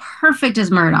he was perfect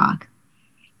as Murdoch.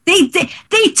 They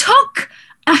took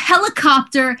a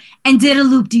helicopter and did a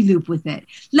loop-de-loop with it.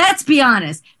 Let's be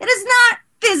honest. It is not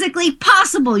physically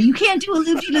possible. You can't do a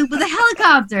loop-de-loop with a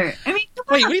helicopter. I mean,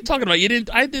 wait, what are you talking about? You didn't?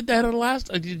 I did that on the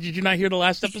last. Did you not hear the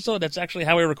last episode? That's actually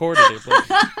how I recorded it. But...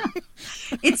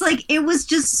 It's like it was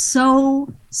just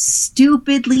so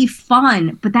stupidly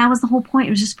fun, but that was the whole point. It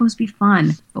was just supposed to be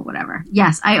fun. But whatever.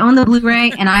 Yes, I own the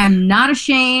Blu-ray, and I am not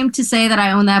ashamed to say that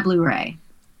I own that Blu-ray.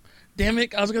 Damn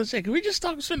it! I was gonna say, can we just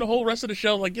spend the whole rest of the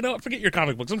show forget your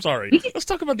comic books? I'm sorry. Let's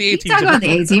talk about the A-Team. Talk about the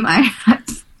A-Team.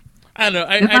 I know.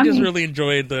 I just really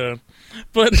enjoyed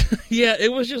but yeah,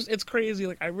 it's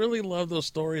crazy. I really love those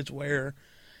stories where,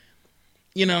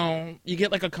 you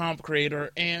get a comp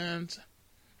creator, and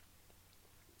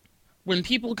when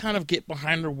people kind of get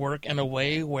behind their work in a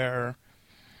way where,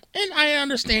 and I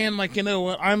understand,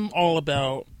 I'm all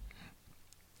about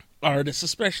artists,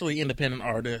 especially independent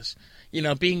artists,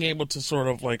 being able to sort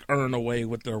of earn away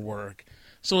with their work.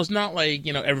 So it's not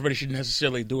everybody should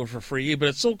necessarily do it for free, but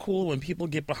it's so cool when people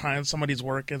get behind somebody's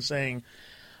work and saying,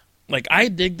 I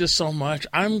dig this so much,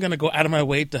 I'm going to go out of my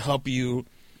way to help you,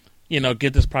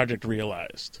 get this project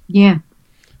realized. Yeah.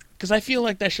 Because I feel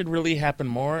like that should really happen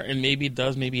more, and maybe it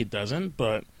does, maybe it doesn't,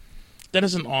 but that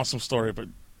is an awesome story. But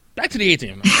back to the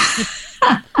A-Team.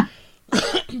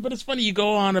 But it's funny, you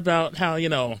go on about how,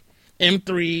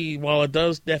 M3, while it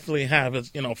does definitely have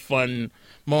its, fun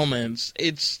moments,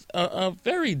 it's a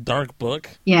very dark book.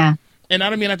 Yeah. And I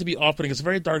don't mean that to be off-putting, it's a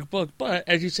very dark book, but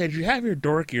as you said, you have your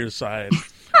dorkier side,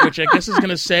 which I guess is going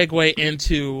to segue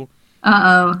into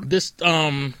this,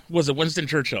 was it Winston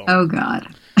Churchill? Oh, God.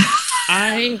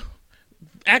 I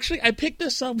picked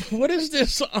this up. What is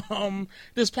this?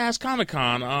 This past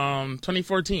Comic-Con,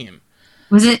 2014.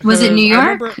 Was it New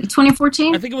York?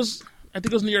 2014? I think it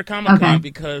was New York Comic Con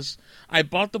because I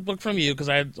bought the book from you because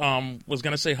I was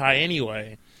gonna say hi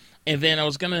anyway, and then I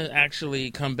was gonna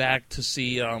actually come back to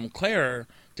see Claire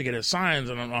to get his signs,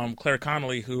 and Claire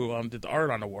Connolly, who did the art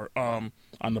on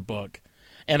the book,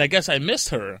 and I guess I missed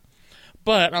her.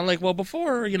 But I'm like, well,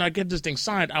 before I get this thing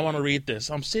signed, I want to read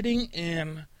this. I'm sitting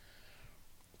in.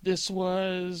 This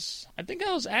was, I think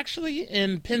I was actually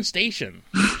in Penn Station.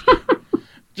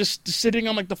 Just sitting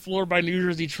on the floor by New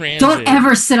Jersey Transit. Don't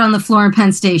ever sit on the floor in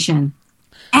Penn Station.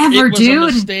 Ever, dude. It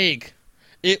was a mistake.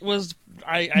 It was,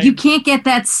 you can't get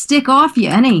that stick off you,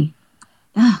 any.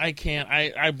 I can't.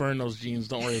 I burn those jeans.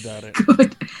 Don't worry about it.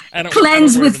 Good.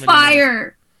 Cleanse with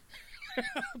fire.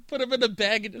 Put them in a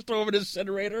bag and just throw them in an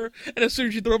incinerator. And as soon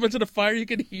as you throw them into the fire, you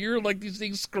can hear like these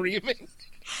things screaming.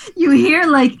 You hear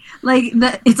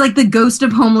it's like the ghost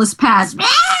of homeless past.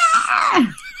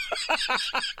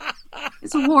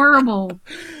 It's horrible.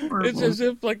 It's as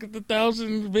if like the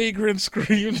 1,000 vagrants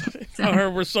screamed or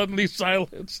were suddenly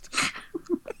silenced.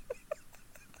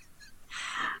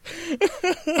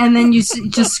 And then you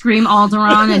just scream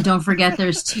Alderaan, and don't forget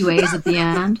there's 2 A's at the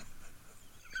end.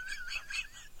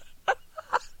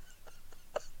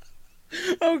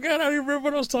 Oh God, I remember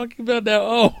what I was talking about now.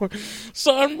 Oh,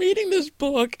 so I'm reading this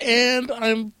book and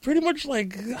I'm pretty much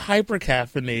like hyper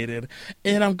caffeinated,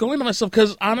 and I'm going to myself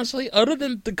because honestly, other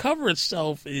than the cover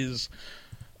itself is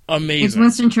amazing. It's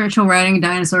Winston Churchill riding a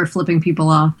dinosaur, flipping people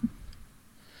off.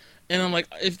 And I'm like,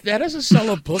 if that doesn't sell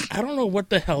a book, I don't know what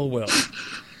the hell will.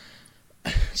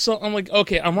 So I'm like,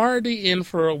 okay, I'm already in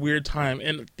for a weird time,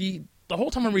 and the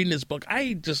whole time I'm reading this book,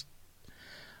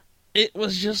 it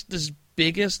was just this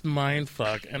biggest mind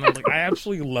fuck, and I'm like, I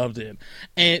absolutely loved it.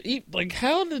 And like,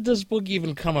 how did this book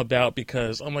even come about?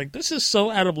 Because I'm like, this is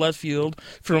so out of left field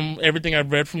from everything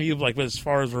I've read from you, like as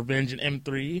far as Revenge and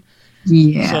M3.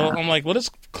 Yeah. So I'm like, well, this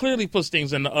clearly puts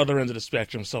things in the other end of the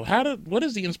spectrum. So what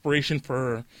is the inspiration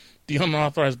for the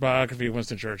unauthorized biography of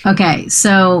Winston Churchill? Okay,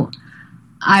 so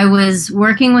I was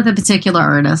working with a particular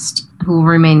artist who will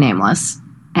remain nameless,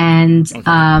 and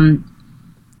okay.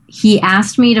 He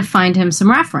asked me to find him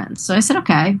some reference. So I said,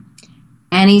 okay.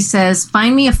 And he says,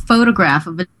 find me a photograph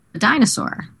of a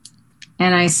dinosaur.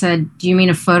 And I said, do you mean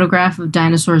a photograph of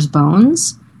dinosaur's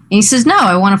bones? And he says, no,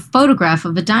 I want a photograph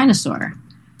of a dinosaur.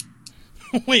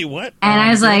 Wait, what? And I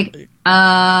was like,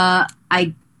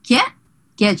 I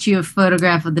get you a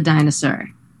photograph of the dinosaur.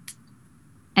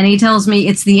 And he tells me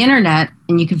it's the internet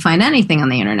and you can find anything on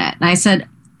the internet. And I said,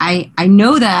 I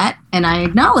know that and I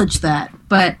acknowledge that,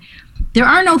 but there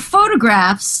are no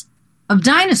photographs of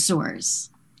dinosaurs.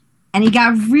 And he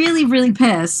got really, really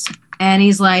pissed. And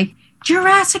he's like,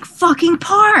 Jurassic fucking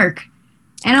Park.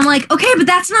 And I'm like, okay, but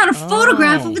that's not a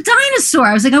photograph of a dinosaur.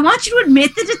 I was like, I want you to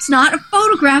admit that it's not a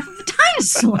photograph of a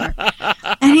dinosaur.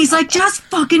 And he's like, just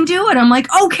fucking do it. I'm like,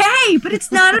 okay, but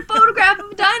it's not a photograph of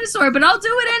a dinosaur, but I'll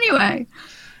do it anyway.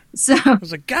 So I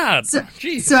was like, God,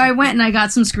 jeez. So I went and I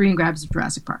got some screen grabs of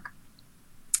Jurassic Park.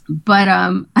 But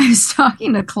I was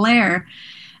talking to Claire,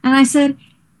 and I said,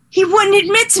 he wouldn't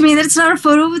admit to me that it's not a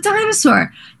photo of a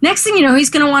dinosaur. Next thing you know, he's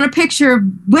going to want a picture of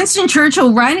Winston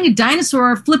Churchill riding a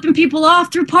dinosaur or flipping people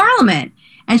off through Parliament.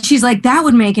 And she's like, that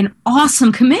would make an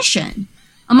awesome commission.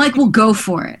 I'm like, well, go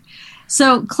for it.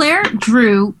 So Claire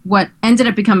drew what ended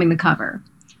up becoming the cover.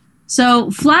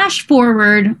 So flash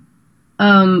forward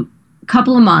a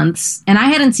couple of months, and I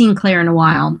hadn't seen Claire in a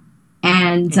while.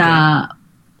 And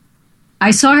I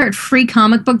saw her at Free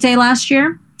Comic Book Day last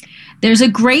year. There's a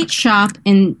great shop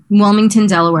in Wilmington,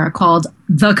 Delaware called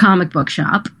The Comic Book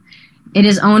Shop. It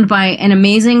is owned by an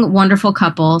amazing, wonderful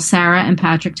couple, Sarah and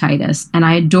Patrick Titus, and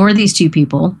I adore these two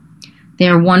people. They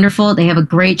are wonderful. They have a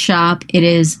great shop. It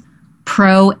is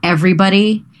pro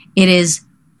everybody. It is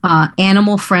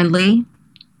animal friendly.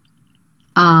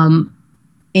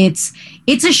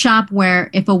 It's a shop where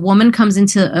if a woman comes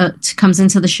into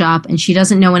the shop and she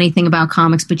doesn't know anything about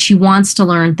comics, but she wants to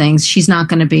learn things, she's not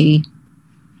going to be,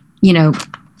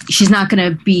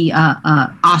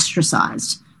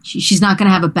 ostracized. She's not going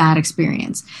to have a bad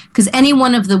experience, because any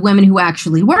one of the women who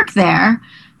actually work there,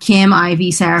 Kim,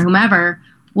 Ivy, Sarah, whomever,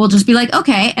 will just be like,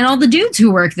 okay. And all the dudes who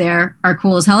work there are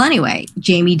cool as hell anyway.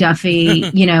 Jamie Duffy,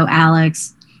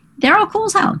 Alex, they're all cool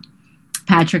as hell.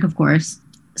 Patrick, of course.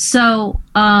 So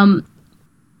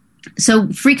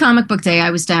Free Comic Book Day, I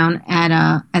was down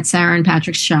at Sarah and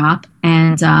Patrick's shop,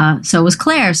 and so was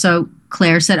Claire. So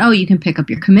Claire said, oh, you can pick up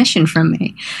your commission from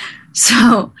me.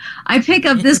 So I pick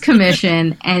up this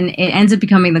commission, and it ends up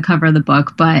becoming the cover of the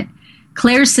book. But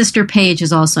Claire's sister, Paige,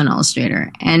 is also an illustrator.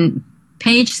 And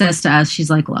Paige says to us, she's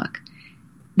like, look,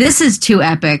 this is too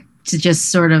epic to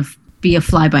just sort of be a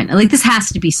fly-by. Like, this has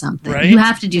to be something. Right? You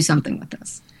have to do something with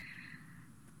this.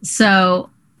 So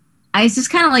I just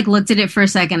kind of like looked at it for a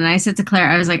second, and I said to Claire,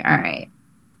 I was like, all right,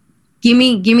 give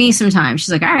me some time.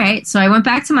 She's like, all right. So I went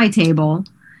back to my table,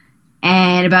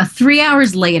 and about 3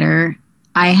 hours later,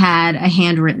 I had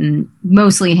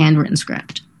mostly a handwritten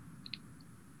script.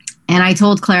 And I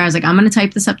told Claire, I was like, I'm going to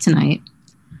type this up tonight.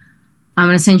 I'm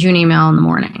going to send you an email in the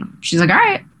morning. She's like, all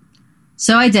right.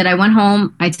 So I did. I went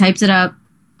home. I typed it up.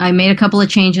 I made a couple of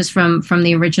changes from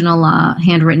the original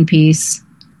handwritten piece.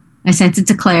 I sent it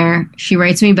to Claire. She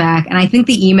writes me back. And I think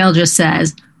the email just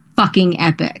says, fucking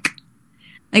epic.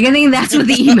 Like, I think that's what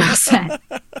the email said.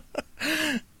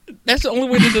 That's the only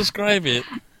way to describe it.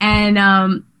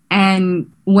 And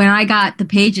And when I got the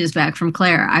pages back from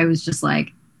Claire, I was just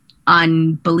like,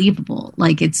 unbelievable.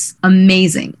 Like, it's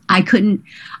amazing. I couldn't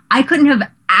have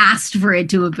asked for it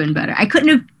to have been better. I couldn't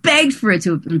have begged for it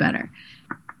to have been better.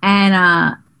 And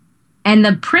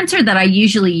the printer that I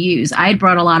usually use, I had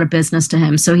brought a lot of business to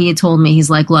him. So he had told me, he's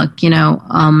like, look, you know,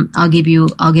 I'll give you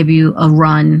a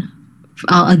run.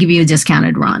 I'll give you a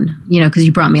discounted run, you know, because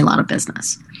you brought me a lot of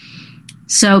business.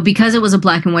 So because it was a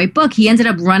black and white book, he ended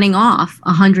up running off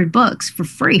 100 books for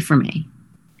free for me.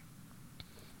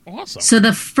 Awesome. So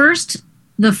the first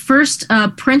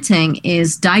printing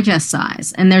is digest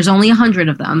size, and there's only 100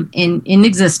 of them in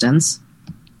existence.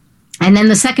 And then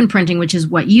the second printing, which is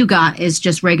what you got, is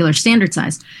just regular standard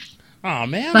size. Oh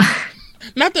man.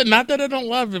 Not that I don't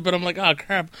love it, but I'm like, oh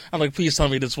crap. I'm like, please tell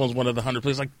me this one's one of the 100.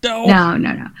 Please, like, no.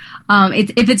 No.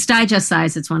 If it's digest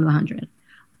size, it's one of the 100.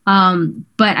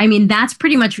 But I mean, that's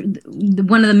pretty much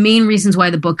one of the main reasons why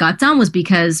the book got done, was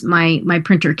because my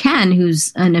printer Ken,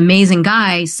 who's an amazing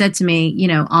guy, said to me, you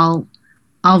know, I'll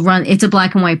run. It's a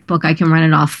black and white book. I can run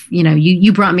it off. You know,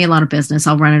 you brought me a lot of business.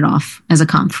 I'll run it off as a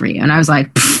comp for you. And I was like,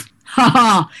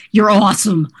 haha, you're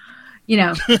awesome. You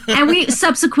know, and we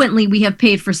have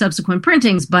paid for subsequent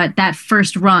printings, but that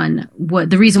first run,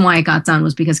 the reason why it got done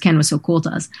was because Ken was so cool to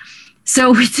us.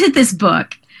 So we did this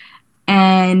book,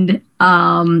 and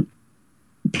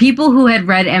people who had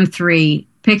read M3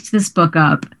 picked this book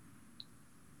up,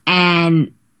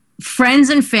 and friends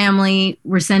and family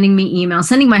were sending me emails,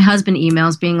 sending my husband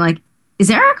emails being like, is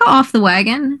Erica off the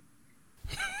wagon?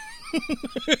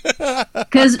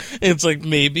 Because it's like,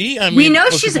 maybe. I mean, we know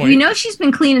she's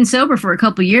been clean and sober for a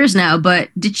couple years now, but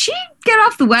did she get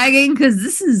off the wagon? Because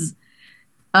this is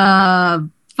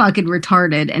fucking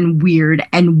retarded and weird,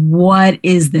 and what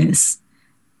is this?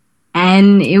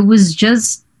 And it was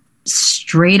just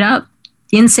straight up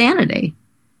insanity,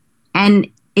 and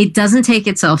it doesn't take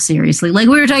itself seriously. Like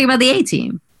we were talking about the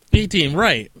A-Team. A-Team,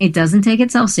 right? It doesn't take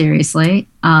itself seriously.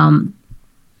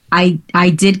 I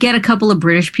did get a couple of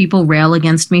British people rail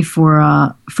against me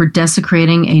for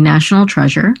desecrating a national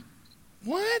treasure.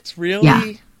 What? Really?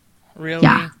 Yeah. Really?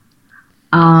 Yeah.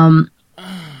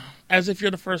 As if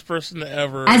you're the first person to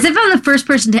ever... As if I'm the first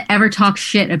person to ever talk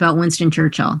shit about Winston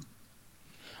Churchill.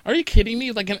 Are you kidding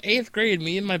me? Like in 8th grade,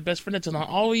 me and my best friend at the time,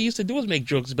 all we used to do was make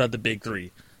jokes about the big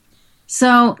three.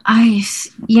 So I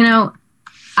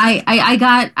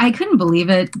couldn't believe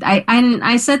it.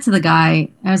 I said to the guy,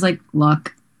 I was like,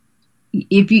 look,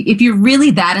 if you're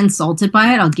really that insulted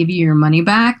by it, I'll give you your money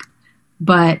back.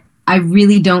 But I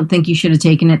really don't think you should have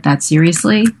taken it that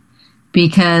seriously,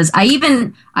 because I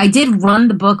did run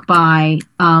the book by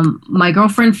my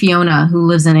girlfriend Fiona, who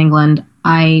lives in England.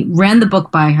 I ran the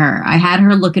book by her. I had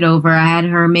her look it over. I had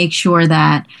her make sure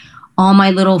that all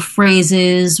my little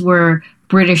phrases were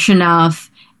British enough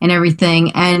and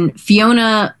everything. And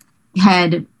Fiona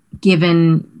had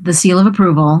given the seal of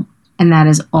approval, and that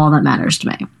is all that matters to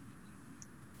me.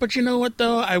 But you know what,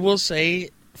 though? I will say,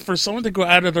 for someone to go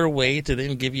out of their way to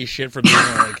then give you shit for being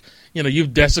like, you know,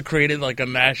 you've desecrated like a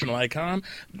national icon,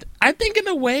 I think in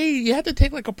a way you have to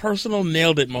take like a personal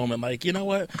nailed it moment. Like, you know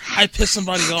what? I pissed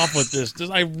somebody off with this.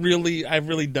 I've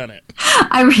really done it.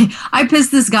 I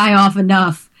pissed this guy off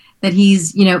enough that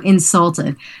he's, you know,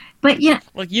 insulted. But yeah,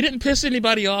 like you didn't piss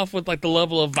anybody off with like the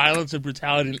level of violence and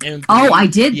brutality. And oh, I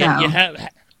did though.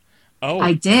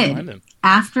 I did.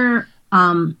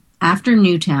 After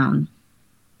Newtown,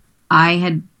 I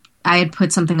had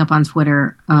put something up on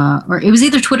Twitter, or it was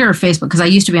either Twitter or Facebook, because I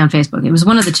used to be on Facebook. It was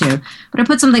one of the two, but I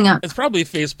put something up. It's probably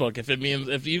Facebook.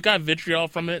 If you got vitriol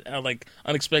from it, like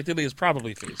unexpectedly, it's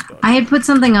probably Facebook. I had put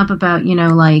something up about, you know,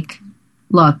 like,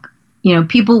 look, you know,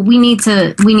 people, we need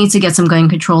to get some gun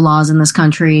control laws in this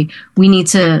country. We need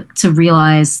to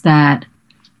realize that,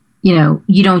 you know,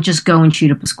 you don't just go and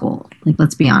shoot up a school. Like,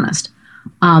 let's be honest.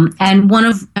 And one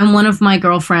of my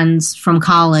girlfriends from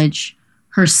college,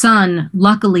 her son,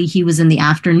 luckily he was in the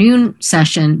afternoon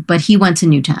session, but he went to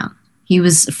Newtown. He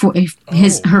was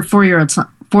her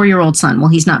 4-year-old son. Well,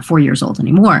 he's not 4 years old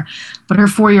anymore, but her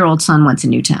 4-year-old son went to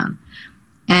Newtown.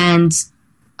 And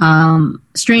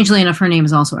strangely enough, her name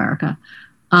is also Erica.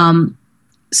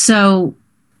 So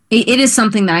it is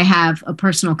something that I have a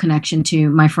personal connection to,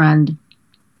 my friend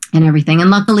and everything. And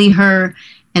luckily her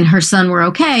and her son were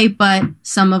okay, but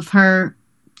some of her,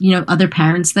 you know, other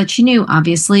parents that she knew,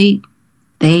 obviously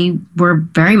they were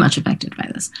very much affected by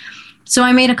this. So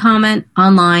I made a comment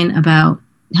online about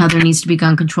how there needs to be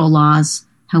gun control laws,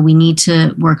 how we need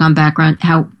to work on background,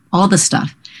 how all this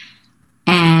stuff.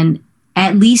 And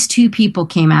at least 2 people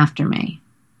came after me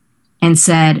and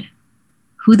said,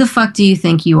 who the fuck do you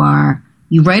think you are?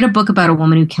 You write a book about a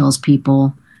woman who kills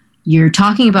people. you're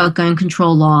talking about gun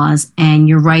control laws and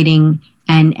you're writing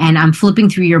and I'm flipping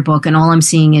through your book and all I'm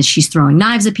seeing is she's throwing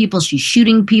knives at people, she's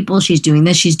shooting people, she's doing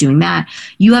this, she's doing that.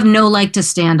 You have no leg to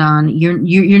stand on.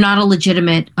 You're not a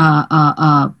legitimate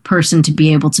person to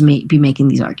be able to be making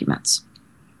these arguments.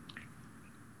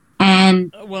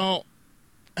 And well,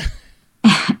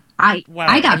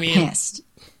 I got pissed.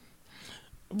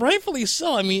 Rightfully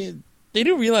so. I mean, they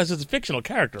do realize it's a fictional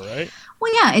character, right?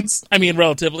 Well, yeah,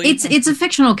 relatively. It's a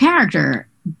fictional character,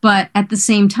 but at the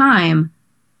same time,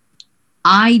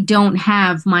 I don't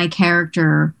have my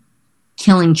character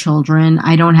killing children.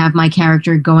 I don't have my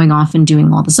character going off and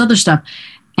doing all this other stuff.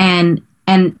 And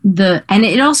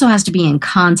it also has to be in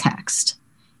context.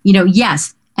 You know,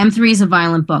 yes, M3 is a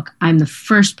violent book. I'm the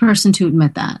first person to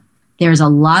admit that. There's a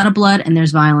lot of blood and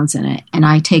there's violence in it, and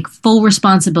I take full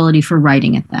responsibility for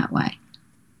writing it that way.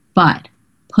 But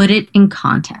put it in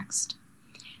context.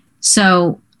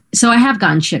 So I have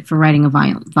gotten shit for writing a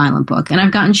violent book, and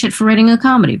I've gotten shit for writing a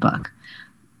comedy book.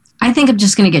 I think I'm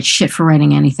just going to get shit for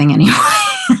writing anything anyway.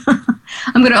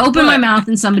 I'm going to open my mouth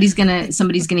and somebody's going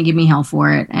to give me hell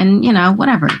for it. And, you know,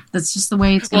 whatever. That's just the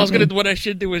way it's going to be. What I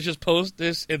should do is just post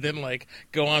this and then, like,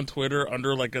 go on Twitter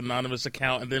under, like, anonymous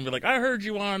account and then be like, I heard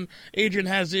you on Agent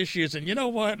Has Issues, and you know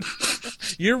what?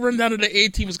 Your rundown of the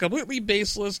A-Team is completely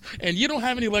baseless, and you don't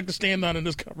have any leg to stand on in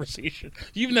this conversation.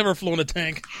 You've never flown a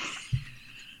tank.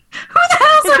 Who the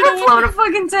hell's ever flown a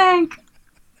fucking tank?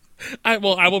 I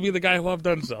will be the guy who have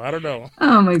done so. I don't know.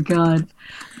 Oh, my God.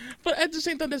 But at the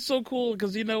same time, that's so cool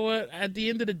because you know what? At the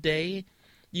end of the day,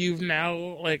 you've now,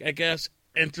 like, I guess,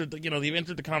 entered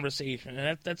the conversation,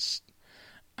 and that's,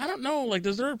 I don't know, like,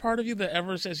 does there a part of you that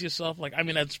ever says to yourself, like, I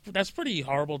mean, that's pretty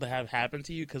horrible to have happen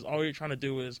to you because all you're trying to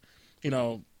do is, you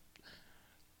know,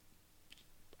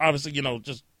 obviously, you know,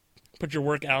 just put your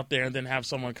work out there and then have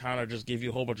someone kind of just give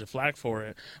you a whole bunch of flack for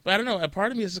it. But I don't know, a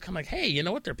part of me is just kind of like, hey, you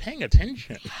know what? They're paying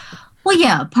attention. Well,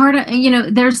 yeah, part of, you know,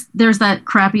 there's that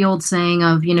crappy old saying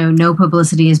of, you know, no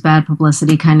publicity is bad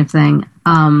publicity kind of thing.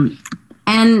 And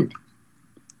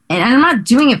I'm not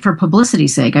doing it for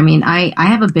publicity's sake. I mean, I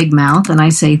have a big mouth and I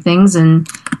say things and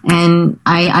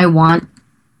I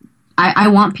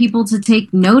want people to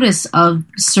take notice of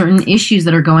certain issues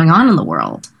that are going on in the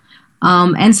world.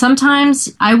 And sometimes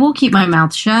I will keep my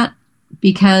mouth shut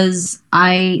because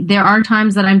there are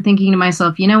times that I'm thinking to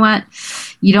myself, you know what?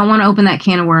 You don't want to open that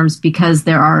can of worms because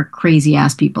there are crazy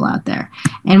ass people out there.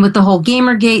 And with the whole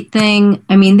Gamergate thing,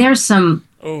 I mean, there's some,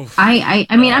 I'm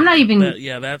not even going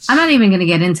to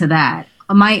get into that.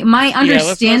 My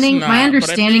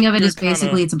understanding of it is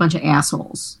basically it's a bunch of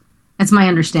assholes. That's my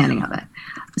understanding of it.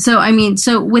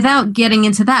 So without getting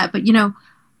into that, but you know,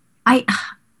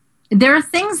 there are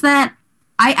things that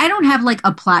I don't have like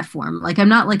a platform. Like I'm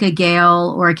not like a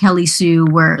Gail or a Kelly Sue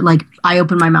where like I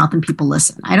open my mouth and people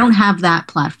listen. I don't have that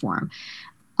platform.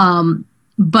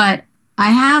 But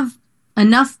I have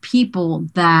enough people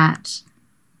that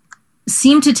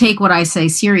seem to take what I say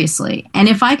seriously. And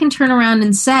if I can turn around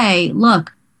and say,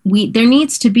 look, there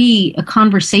needs to be a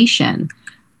conversation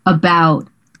about,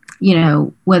 you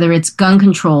know, whether it's gun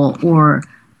control or,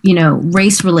 you know,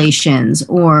 race relations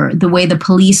or the way the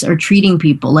police are treating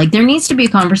people. Like, there needs to be a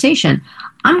conversation.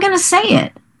 I'm going to say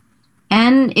it.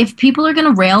 And if people are going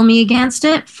to rail me against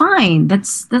it, fine.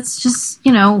 That's just,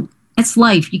 you know, it's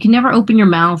life. You can never open your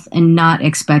mouth and not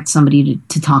expect somebody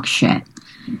to talk shit.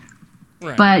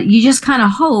 Right. But you just kind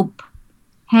of hope,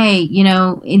 hey, you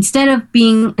know, instead of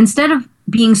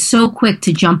being so quick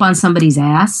to jump on somebody's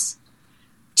ass,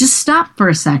 just stop for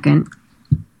a second.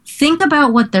 Think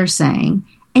about what they're saying.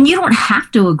 And you don't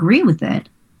have to agree with it,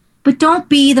 but don't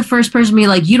be the first person to be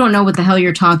like, you don't know what the hell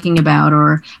you're talking about,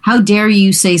 or how dare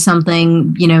you say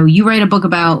something, you know, you write a book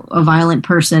about a violent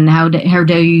person, how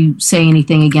dare you say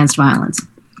anything against violence?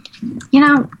 You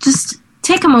know, just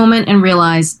take a moment and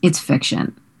realize it's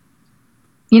fiction.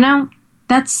 You know,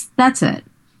 that's it.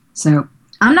 So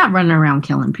I'm not running around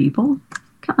killing people.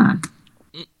 Come on.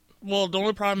 Well, the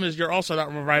only problem is you're also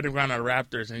not riding around on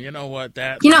raptors, and you know what?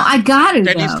 I got it.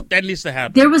 That needs to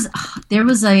happen. There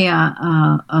was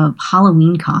a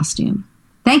Halloween costume.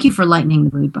 Thank you for lightening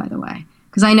the mood, by the way,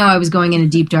 because I know I was going in a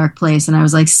deep dark place, and I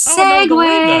was like,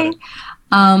 segue.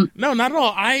 No, not at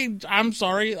all. I'm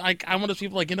sorry. Like, I'm one of those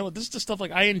people. Like, you know what? This is the stuff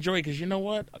like I enjoy because you know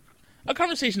what? A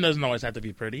conversation doesn't always have to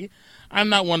be pretty. I'm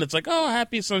not one that's like, oh,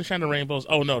 happy sunshine and rainbows.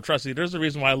 Oh, no, trust me. There's a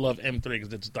reason why I love M3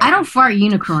 because it's dark. I don't fart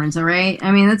unicorns, all right?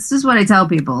 I mean, that's just what I tell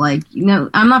people. Like, you know,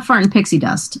 I'm not farting pixie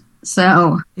dust.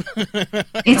 So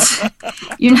it's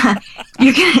you're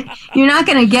not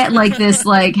gonna get like this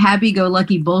like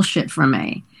happy-go-lucky bullshit from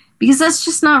me because that's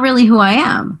just not really who I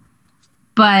am.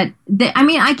 But I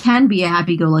mean, I can be a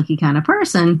happy-go-lucky kind of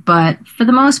person, but for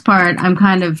the most part, I'm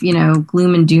kind of,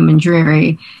 gloom and doom and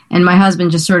dreary. And my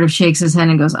husband just sort of shakes his head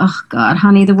and goes, "Oh God,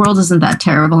 honey, the world isn't that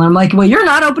terrible." And I'm like, "Well, you're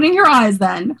not opening your eyes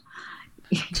then."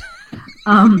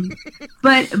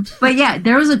 But yeah,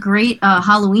 there was a great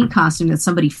Halloween costume that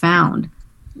somebody found,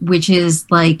 which is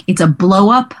like it's a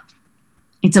blow up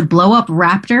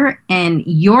raptor, and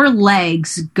your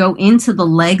legs go into the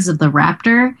legs of the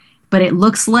raptor, but it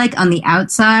looks like on the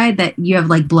outside that you have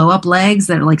like blow up legs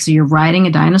that are like, so you're riding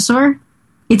a dinosaur.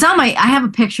 I have a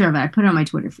picture of it. I put it on my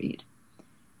Twitter feed.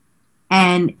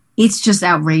 And it's just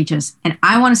outrageous. And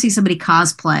I want to see somebody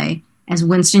cosplay as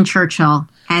Winston Churchill.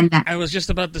 And that I was just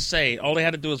about to say, all they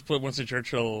had to do was put Winston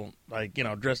Churchill,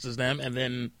 dressed as them, and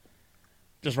then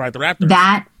just ride the raptor.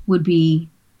 That would be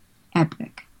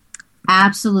epic.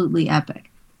 Absolutely epic.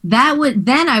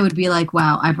 Then I would be like,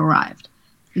 wow, I've arrived.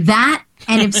 That,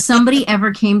 and if somebody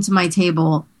ever came to my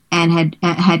table and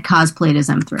had cosplayed as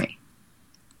M3,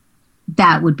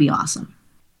 that would be awesome.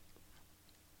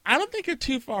 I don't think you're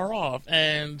too far off,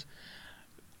 and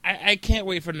I can't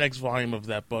wait for the next volume of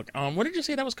that book. When did you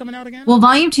say that was coming out again? Well,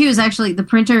 volume 2 is actually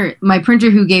my printer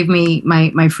who gave me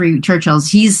my free Churchills.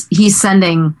 He's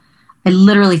sending. I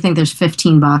literally think there's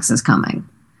 15 boxes coming.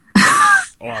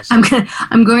 Awesome.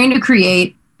 I'm going to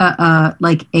create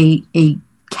a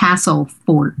castle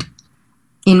fort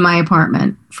in my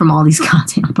apartment from all these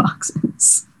goddamn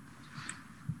boxes.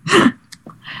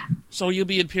 So you'll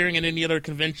be appearing in any other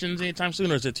conventions anytime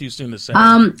soon, or is it too soon to say?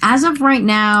 As of right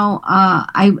now,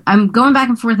 I'm going back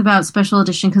and forth about special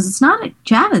edition because it's not at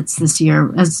Javits this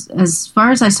year. As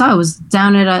far as I saw, it was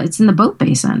down at it's in the Boat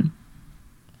Basin.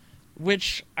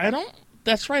 Which I don't.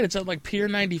 That's right. It's at like Pier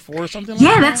 94 or something.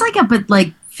 Yeah, that's like up at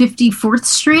like 54th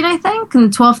Street, I think,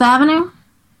 and 12th Avenue.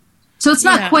 So it's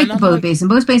not quite the Boat Basin.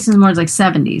 Boat Basin is more like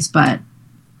 70s, but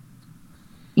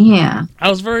yeah. I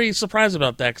was very surprised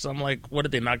about that because I'm like, what,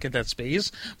 did they not get that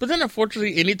space? But then,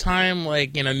 unfortunately, anytime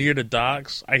near the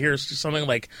docks, I hear something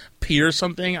like pier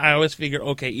something, I always figure,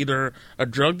 okay, either a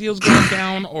drug deal's going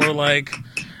down or like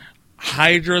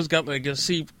Hydra's got like a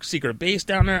secret base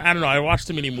down there. I don't know. I watched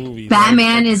too many movies.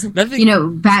 Batman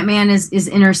Batman is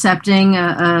intercepting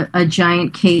a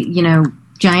giant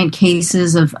giant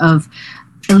cases of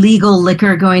illegal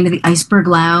liquor going to the Iceberg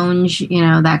Lounge,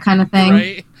 that kind of thing.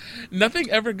 Right. Nothing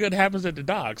ever good happens at the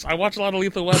docks. I watch a lot of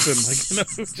Lethal Weapon.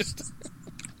 Just.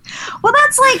 Well,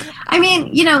 that's like, I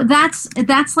mean,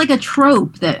 that's like a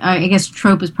trope that I guess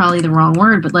trope is probably the wrong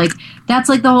word, but like that's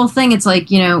like the whole thing. It's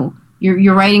like,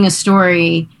 you're writing a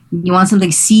story, you want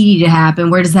something seedy to happen.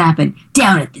 Where does that happen?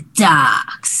 Down at the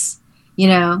docks.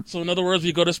 So in other words,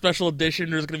 we go to special edition,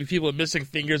 there's going to be people with missing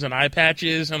fingers and eye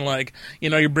patches, and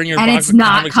you bring your and box it's of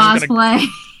not comics, cosplay.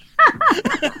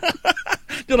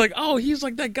 They're like, oh, he's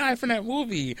like that guy from that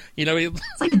movie. It's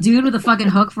like a dude with a fucking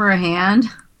hook for a hand.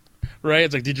 Right?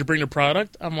 It's like, did you bring the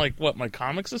product? I'm like, what, my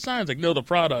comics to sign? It's like, no, the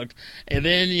product. And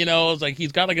then, it's like,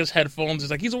 he's got like his headphones.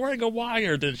 It's like, he's wearing a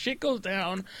wire. Then shit goes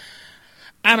down.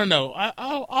 I don't know.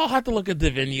 I'll have to look at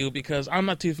the venue because I'm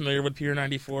not too familiar with Pier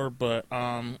 94. But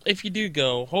if you do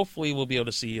go, hopefully we'll be able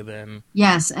to see you then.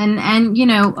 Yes, and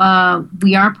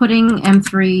we are putting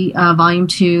M3 Volume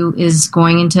 2 is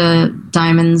going into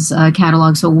Diamond's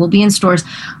catalog, so we'll be in stores.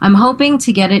 I'm hoping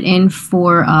to get it in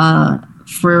for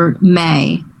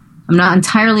May. I'm not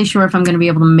entirely sure if I'm going to be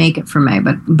able to make it for May,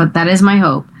 but that is my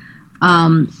hope.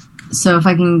 So if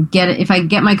I can get it, if I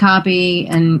get my copy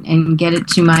and get it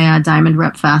to my Diamond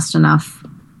rep fast enough,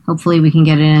 hopefully we can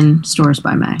get it in stores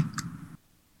by May.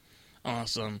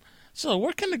 Awesome. So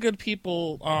where can the good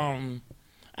people,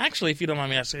 actually, if you don't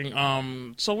mind me asking,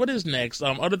 so what is next?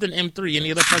 Other than M3,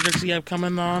 any other projects you have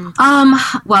coming on?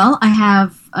 Well, I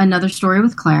have another story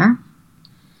with Claire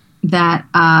that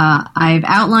I've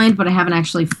outlined, but I haven't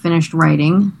actually finished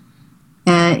writing.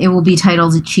 It will be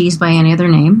titled Cheese by Any Other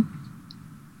Name.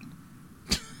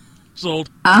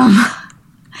 Sold.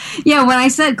 Yeah, when I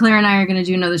said Claire and I are going to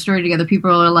do another story together,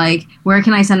 people are like, where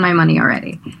can I send my money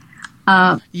already?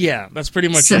 Yeah, that's pretty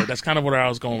much it. That's kind of where I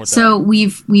was going with that. So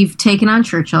we've taken on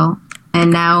Churchill,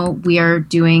 and now we are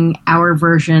doing our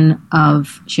version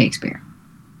of Shakespeare.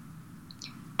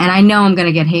 And I know I'm going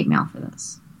to get hate mail for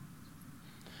this.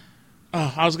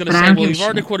 Oh, I was going to say, well, you've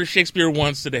already quoted Shakespeare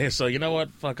once today, so you know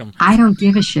what? Fuck them. I don't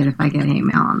give a shit if I get hate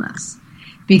mail on this.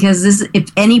 Because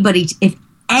if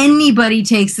anybody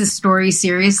takes this story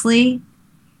seriously,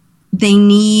 they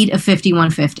need a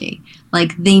 5150.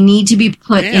 Like, they need to be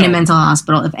put in a mental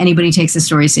hospital if anybody takes this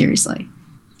story seriously.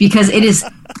 Because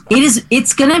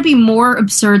it's going to be more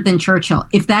absurd than Churchill.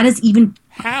 If that is even...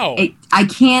 How? I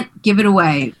can't give it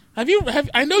away.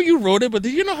 I know you wrote it, but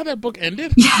did you know how that book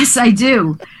ended? Yes, I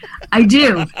do. I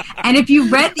do. And if you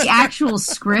read the actual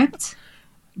script,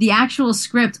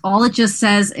 all it just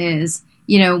says is,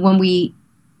 when we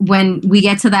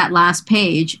get to that last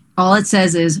page, all it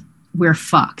says is, we're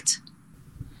fucked.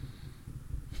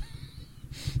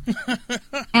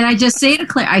 And I just say to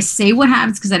Claire, I say what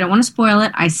happens because I don't want to spoil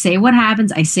it. I say what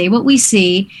happens. I say what we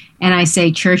see. And I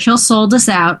say, Churchill sold us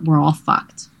out. We're all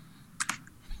fucked.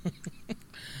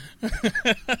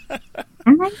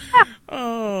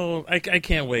 Oh, I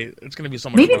can't wait. It's going to be so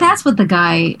much Maybe fun. That's what the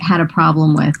guy had a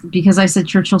problem with, because I said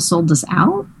Churchill sold us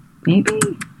out? Maybe?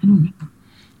 I don't know.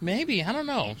 Maybe. I don't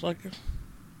know. It's like...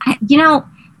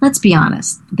 let's be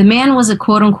honest. The man was a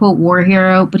quote-unquote war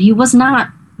hero, but he was not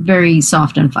very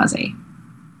soft and fuzzy.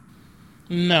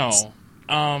 No.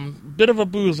 Bit of a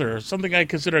boozer. Something I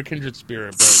consider a kindred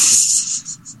spirit, but...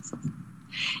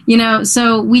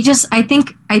 So I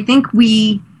think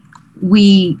we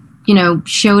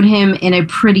showed him in a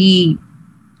pretty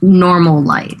normal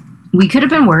light. We could have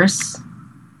been worse,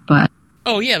 but...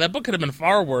 Oh, yeah, that book could have been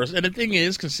far worse. And the thing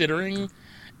is, considering...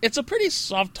 It's a pretty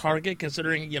soft target,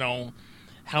 considering,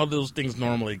 how those things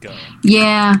normally go.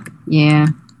 Yeah.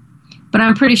 But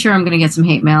I'm pretty sure I'm going to get some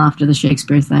hate mail after the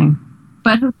Shakespeare thing.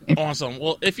 But who cares? Awesome.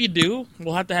 Well, if you do,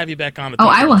 we'll have to have you back on.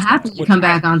 I will happily come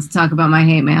back on to talk about my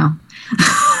hate mail.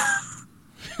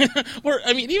 Or,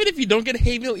 even if you don't get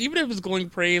hate mail, even if it's glowing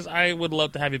praise, I would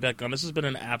love to have you back on. This has been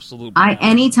an absolute blast.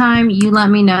 Anytime you let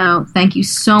me know. Thank you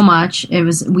so much.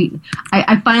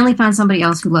 I finally found somebody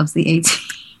else who loves the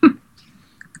A-Team.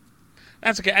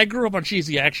 That's okay. I grew up on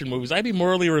cheesy action movies. I'd be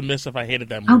morally remiss if I hated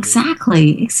that movie. Oh,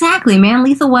 exactly, man.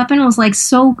 Lethal Weapon was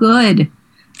so good.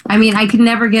 I could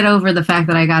never get over the fact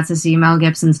that I got to see Mel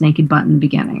Gibson's naked butt in the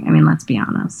beginning. Let's be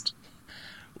honest.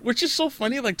 Which is so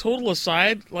funny, total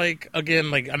aside, again,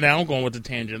 now I'm going with the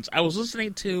tangents. I was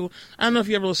listening to, I don't know if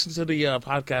you ever listened to the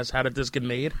podcast, How Did This Get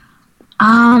Made?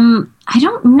 I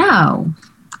don't know.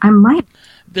 I might.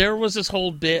 There was this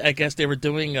whole bit, I guess they were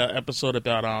doing an episode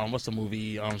about, what's the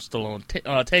movie, Stallone,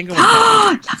 Tango and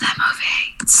I love that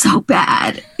movie. It's so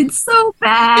bad. It's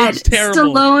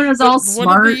terrible. Stallone was all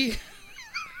smart.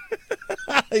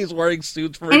 He's wearing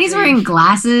suits for and he's wearing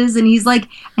glasses, and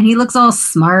and he looks all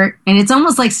smart, and it's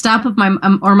almost like Stop If My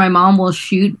Mom Will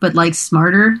Shoot, but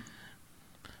smarter.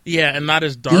 Yeah, and not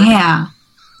as dark. Yeah,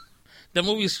 that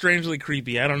movie's strangely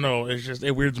creepy. I don't know. It's just,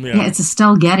 it weirds me out. Yeah, it's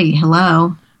Estelle Getty.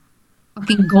 Hello,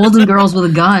 fucking Golden Girls with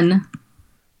a gun.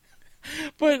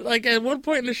 But at one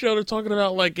point in the show, they're talking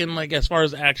about as far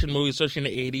as action movies, especially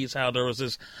in the 80s, how there was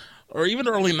this. Or even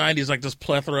the early 90s, this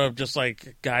plethora of just,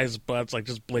 guys' butts,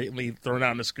 just blatantly thrown out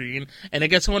on the screen. And I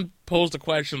guess someone posed a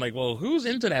question, well, who's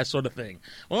into that sort of thing?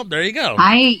 Well, there you go.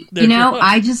 I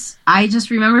just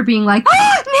remember being naked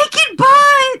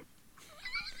butt!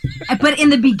 But in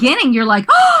the beginning, you're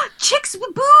chicks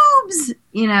with boobs!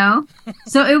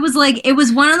 So it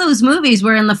was one of those movies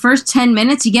where in the first 10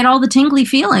 minutes, you get all the tingly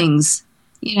feelings,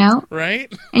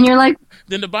 Right? And you're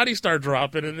then the bodies start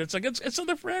dropping, and it's it's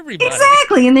something for everybody.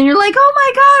 Exactly, and then you're oh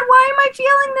my God, why am I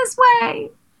feeling this way?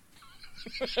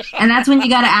 And that's when you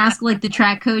got to ask the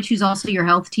track coach, who's also your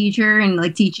health teacher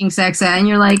and teaching sex ed, and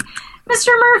you're Mr.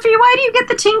 Murphy, why do you get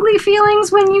the tingly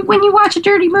feelings when you watch a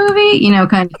dirty movie?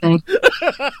 Kind of thing.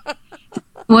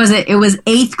 It was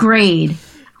 8th grade.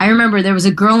 I remember there was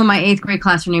a girl in my 8th grade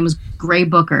class. Her name was Gray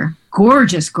Booker.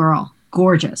 Gorgeous girl.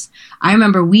 Gorgeous. I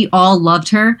remember we all loved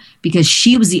her because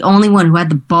she was the only one who had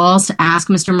the balls to ask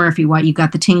Mr. Murphy why you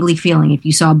got the tingly feeling if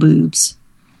you saw boobs.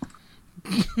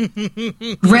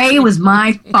 Gray was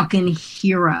my fucking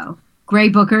hero. Gray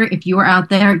Booker, if you are out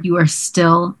there, you are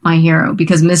still my hero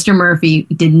because Mr. Murphy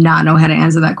did not know how to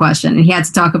answer that question. And he had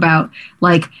to talk about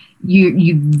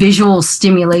you visual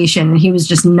stimulation, and he was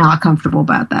just not comfortable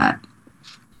about that.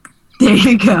 There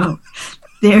you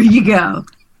go.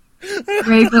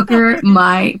 Gray Booker,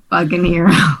 my fucking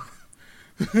hero.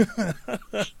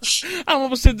 I'm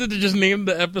almost tempted to just name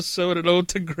the episode an ode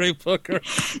to Gray Booker.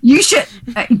 You should.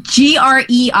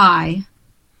 Grei.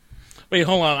 Wait,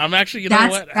 hold on. I'm actually, know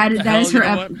what? That is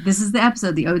her. This is the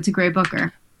episode, the ode to Gray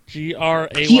Booker. Grei.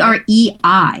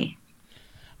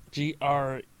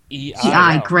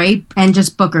 Grei. Gray, and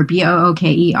just Booker.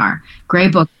 Booker. Gray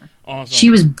Booker. Awesome.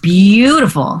 She was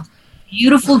beautiful.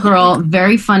 Beautiful girl,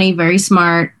 very funny, very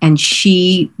smart, and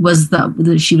she was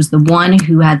the one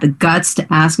who had the guts to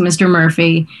ask Mr.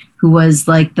 Murphy, who was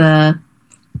the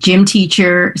gym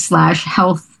teacher /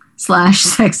 health /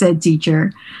 sex ed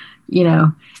teacher.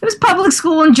 It was public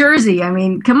school in Jersey.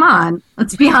 Come on,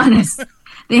 let's be honest.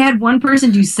 They had one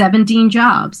person do 17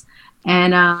 jobs,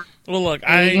 and Well, look,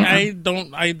 I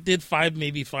did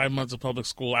maybe 5 months of public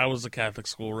school. I was a Catholic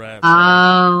school rat. So.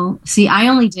 Oh, see, I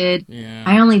only did,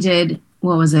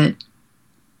 what was it?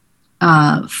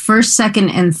 First, second,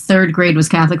 and third grade was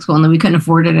Catholic school, and then we couldn't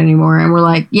afford it anymore. And we're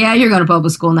like, yeah, you're going to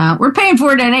public school now. We're paying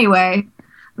for it anyway.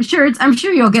 I'm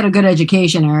sure you'll get a good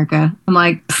education, Erica. I'm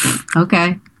like,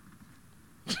 okay.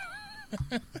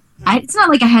 It's not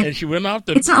like I had. And she went off.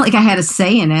 It's not like I had a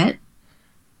say in it.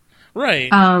 Right.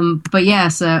 But yeah,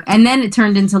 so, and then it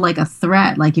turned into like a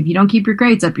threat. Like, if you don't keep your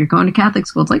grades up, you're going to Catholic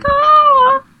school. It's like,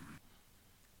 oh.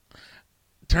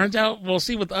 Turns out, well,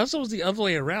 see, with us, it was the other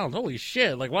way around. Holy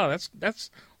shit. Like, wow,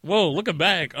 that's, whoa, looking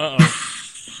back. Oh,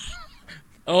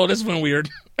 this went weird.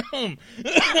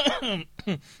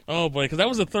 Oh, boy, because that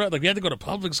was a threat. Like, we had to go to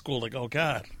public school. Like, oh,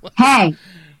 God. Hey,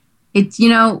 it's,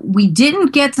 we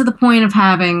didn't get to the point of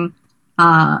having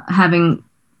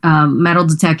metal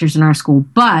detectors in our school,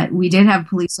 but we did have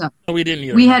police. No, we didn't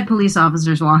either. We had police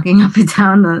officers walking up and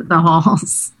down the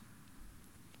halls.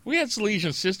 We had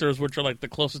Salesian Sisters, which are like the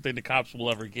closest thing the cops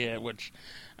will ever get. Which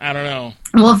I don't know.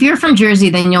 Well, if you're from Jersey,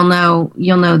 then you'll know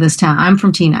this town. I'm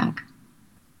from Teaneck.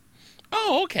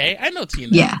 Oh, okay. I know Teaneck.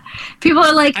 Yeah, people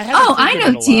are like, "Oh, I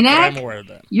know Teaneck." I'm aware of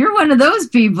that. You're one of those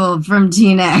people from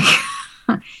Teaneck.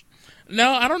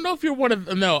 No, I don't know if you're one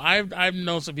of. No, I've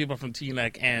known some people from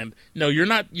Teaneck, and no, you're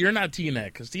not. You're not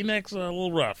Teaneck because Teaneck's a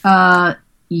little rough.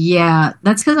 Yeah,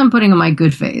 that's because I'm putting on my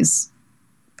good face.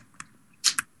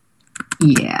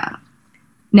 Yeah.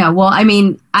 No, well, I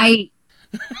mean,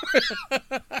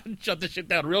 shut this shit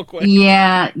down real quick.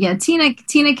 Yeah. Teaneck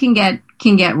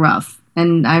can get rough,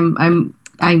 and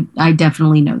I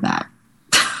definitely know that.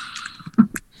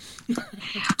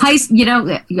 I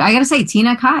gotta say,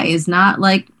 Teaneck High is not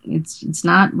like it's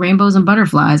not rainbows and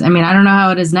butterflies. I mean, I don't know how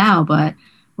it is now, but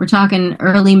we're talking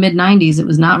early mid '90s. It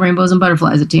was not rainbows and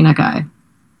butterflies at Teaneck High.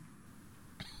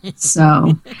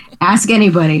 So, ask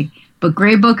anybody. But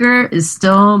Gray Booker is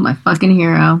still my fucking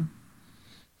hero.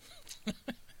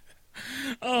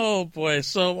 Oh boy!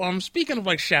 So, speaking of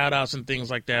like shout outs and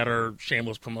things like that, or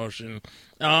shameless promotion,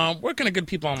 where can a good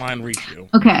people online reach you?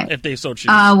 Okay, if they so choose.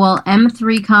 Well,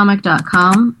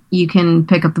 m3comic.com. You can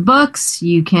pick up the books.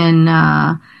 You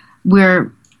can.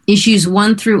 We're issues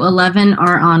 1 through 11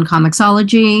 are on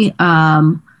Comixology.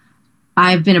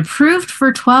 I've been approved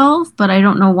for 12, but I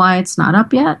don't know why it's not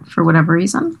up yet for whatever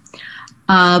reason.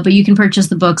 But you can purchase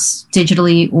the books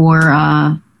digitally or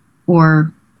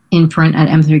in print at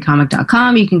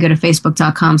m3comic.com. You can go to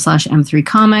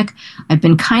facebook.com/m3comic. I've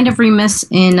been kind of remiss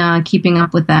in keeping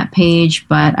up with that page,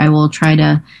 but I will try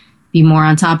to be more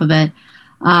on top of it.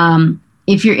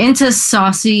 If you're into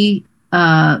saucy,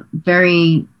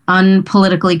 very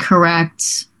unpolitically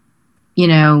correct,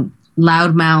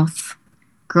 loudmouth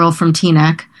girl from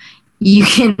Teaneck, you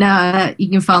can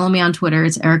follow me on Twitter.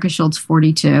 It's Erica Schultz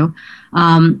 42.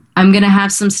 I'm going to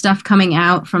have some stuff coming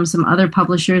out from some other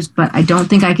publishers, but I don't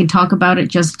think I can talk about it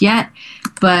just yet.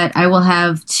 But I will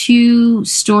have 2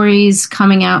 stories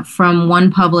coming out from one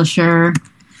publisher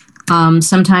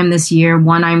sometime this year.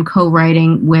 One I'm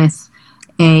co-writing with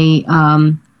a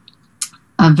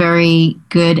very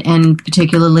good and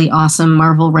particularly awesome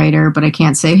Marvel writer, but I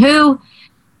can't say who.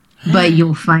 But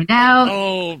you'll find out.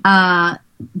 Oh.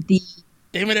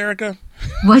 Damn it, Erica.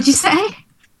 What'd you say?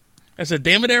 I said,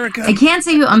 damn it, Erica. I can't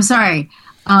say who. I'm sorry.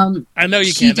 I know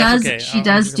you can't. That's okay. She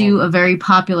does do a very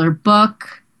popular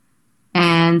book,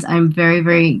 and I'm very,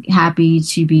 very happy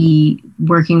to be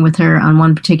working with her on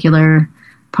one particular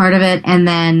part of it. And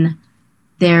then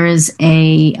there is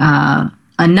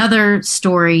another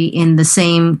story in the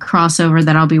same crossover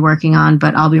that I'll be working on,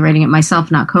 but I'll be writing it myself,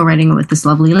 not co-writing it with this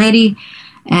lovely lady.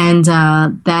 And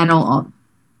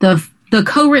the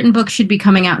co-written book should be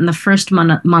coming out in the first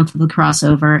month of the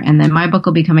crossover, and then my book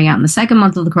will be coming out in the second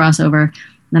month of the crossover.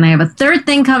 Then I have a third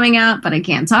thing coming out, but I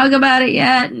can't talk about it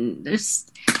yet. And there's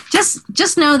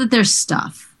just know that there's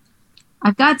stuff.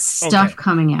 I've got stuff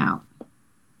coming out.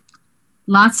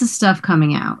 Lots of stuff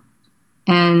coming out.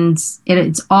 And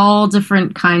it's all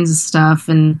different kinds of stuff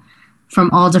and from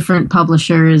all different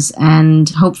publishers, and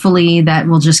hopefully that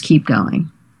will just keep going.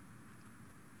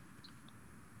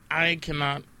 I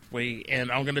cannot wait,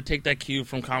 and I'm going to take that cue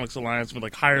from Comics Alliance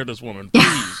and hire this woman,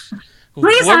 please.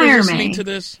 Please hire listening me. To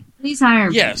this, please hire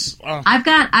me. Yes, I've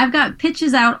got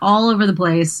pitches out all over the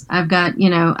place. I've got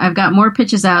more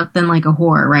pitches out than like a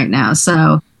whore right now.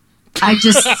 So I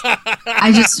just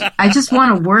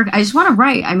want to work. I just want to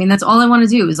write. I mean, that's all I want to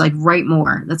do is write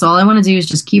more. That's all I want to do is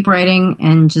just keep writing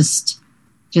and just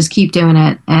keep doing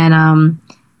it. And I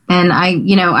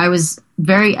was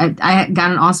I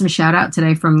got an awesome shout out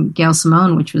today from Gail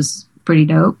Simone, which was pretty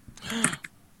dope.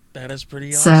 That is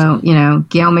pretty So, awesome.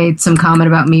 Gail made some comment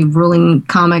about me ruling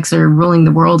comics or ruling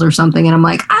the world or something, and I'm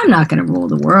like, I'm not going to rule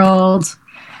the world,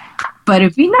 but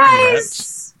it'd be Yet.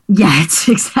 nice. Yes,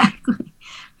 exactly.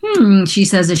 She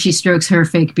says as she strokes her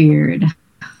fake beard.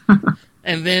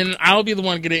 And then I'll be the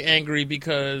one getting angry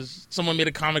because someone made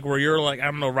a comic where you're like, I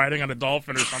don't know, riding on a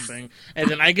dolphin or something. And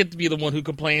then I get to be the one who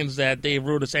complains that they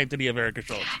ruined the sanctity of Erica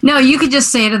Schultz. No, you could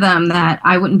just say to them that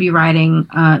I wouldn't be riding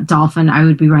a dolphin. I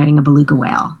would be riding a beluga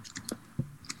whale.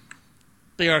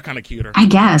 They are kind of cuter. I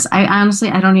guess. I honestly,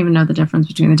 I don't even know the difference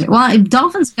between the two. Well,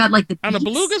 dolphins got like the. And the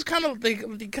belugas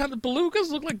belugas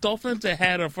look like dolphins that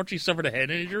had unfortunately suffered a head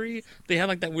injury. They had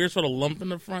like that weird sort of lump in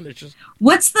the front. It's just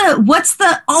What's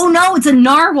the? Oh no, it's a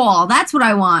narwhal. That's what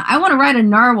I want. I want to ride a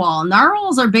narwhal.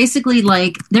 Narwhals are basically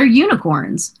like they're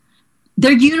unicorns.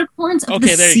 They're unicorns of the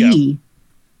sea.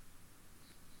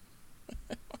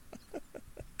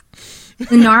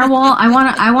 The narwhal. I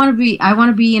want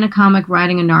to be in a comic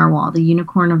riding a narwhal, the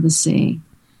unicorn of the sea.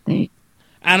 I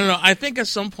don't know. I think at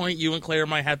some point you and Claire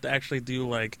might have to actually do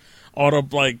like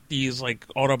these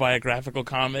autobiographical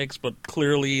comics, but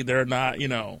clearly they're not.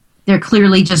 They're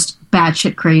clearly just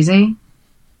batshit crazy.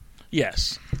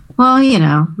 Yes. Well,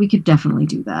 we could definitely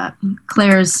do that.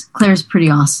 Claire's pretty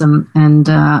awesome, and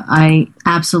I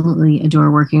absolutely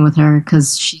adore working with her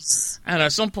because she's. And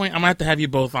at some point, I'm gonna have to have you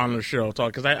both on the show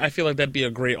talk because I feel like that'd be a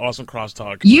great, awesome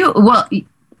crosstalk.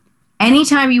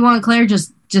 Anytime you want Claire,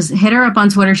 just hit her up on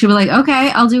Twitter. She'll be like,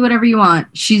 "Okay, I'll do whatever you want."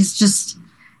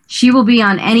 She will be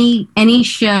on any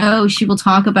show. She will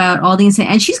talk about all the insane,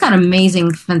 and she's got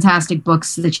amazing, fantastic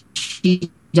books that she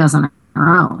does on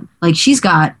her own. Like she's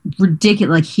got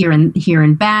ridiculous, like Here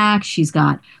and Back. She's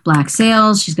got Black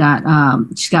Sails. She's got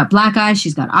Black Eyes.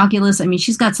 She's got Oculus. I mean,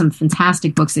 she's got some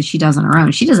fantastic books that she does on her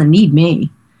own. She doesn't need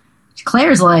me.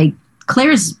 Claire's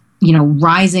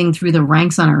rising through the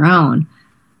ranks on her own.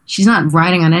 She's not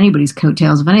riding on anybody's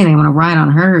coattails. If anything, I want to ride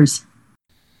on hers.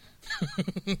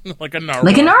 Like a narwhal.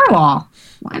 Like a narwhal.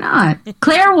 Why not?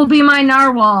 Claire will be my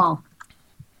narwhal.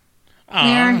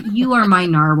 Claire, you are my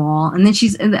narwhal. And then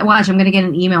watch, I'm going to get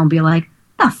an email and be like,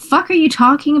 the fuck are you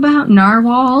talking about?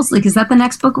 Narwhals? Like, is that the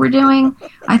next book we're doing?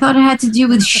 I thought it had to do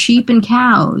with sheep and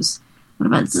cows. What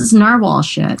about this narwhal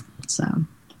shit? So.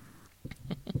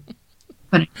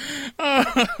 But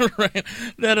right.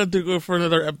 That'll do go for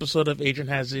another episode of Adrian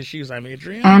Has Issues. I'm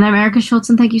Adrian. And I'm Erica Schultz,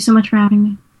 and thank you so much for having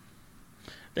me.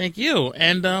 Thank you.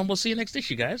 And we'll see you next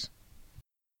issue, guys.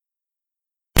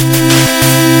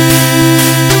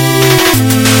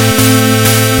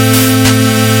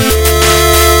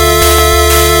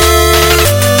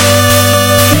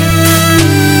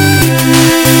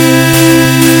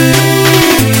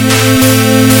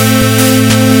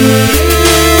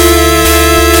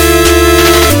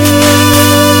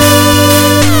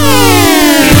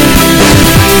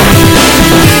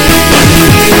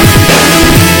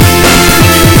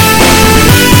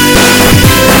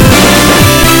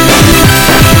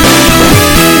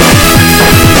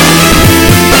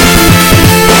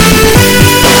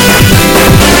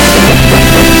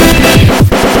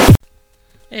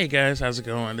 Hey guys, how's it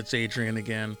going? It's Adrian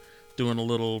again, doing a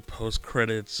little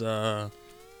post-credits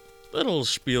little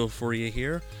spiel for you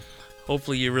here.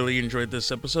 Hopefully you really enjoyed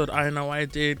this episode. I know I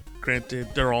did.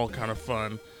 Granted, they're all kind of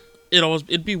fun.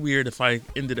 It'd be weird if I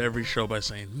ended every show by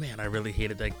saying, man, I really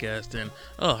hated that guest, and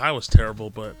I was terrible,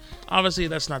 but obviously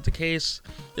that's not the case.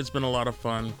 It's been a lot of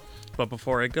fun. But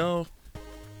before I go,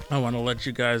 I want to let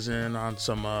you guys in on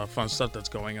some fun stuff that's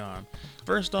going on.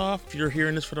 First off, if you're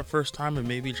hearing this for the first time and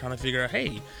maybe trying to figure out,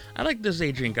 hey, I like this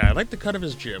Adrian guy, I like the cut of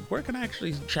his jib, where can I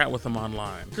actually chat with him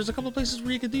online? There's a couple places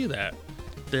where you could do that.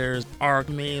 There's our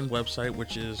main website,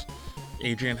 which is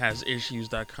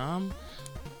adrianhasissues.com.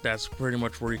 That's pretty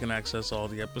much where you can access all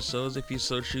the episodes if you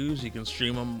so choose. You can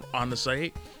stream them on the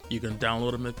site. You can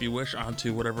download them if you wish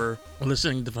onto whatever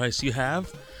listening device you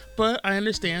have. But I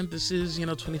understand this is,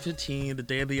 2015, the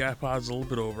day of the iPod's a little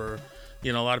bit over.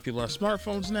 A lot of people have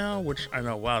smartphones now, which I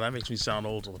know, wow, that makes me sound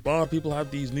old. A lot of people have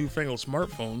these newfangled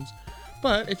smartphones.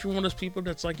 But if you're one of those people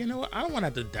that's like, I don't want to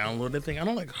have to download anything. I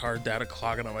don't like hard data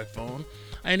clogging on my phone.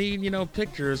 I need,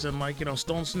 pictures and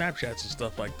stolen Snapchats and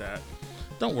stuff like that.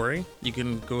 Don't worry, you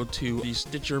can go to the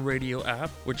Stitcher Radio app,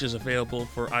 which is available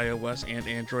for iOS and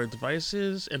Android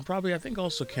devices, and probably I think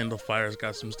also Kindle Fire's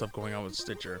got some stuff going on with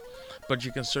Stitcher. But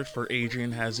you can search for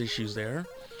Adrian Has Issues there.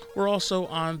 We're also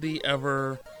on the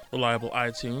ever reliable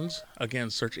iTunes.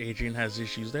 Again, search Adrian Has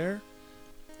Issues there.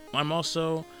 I'm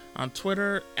also on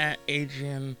Twitter at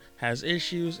Adrian Has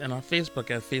Issues and on Facebook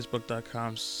at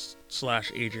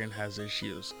facebook.com/Adrian Has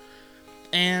Issues.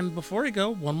 And before I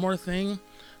go, one more thing.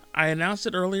 I announced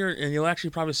it earlier, and you'll actually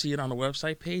probably see it on the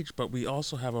website page, but we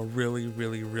also have a really,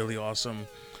 really, really awesome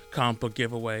comic book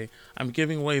giveaway. I'm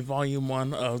giving away Volume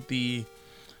 1 of the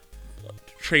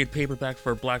trade paperback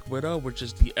for Black Widow, which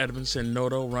is the Edmondson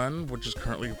Noto run, which is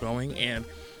currently going. And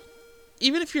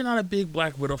even if you're not a big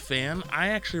Black Widow fan, I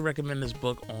actually recommend this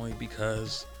book only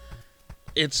because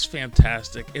it's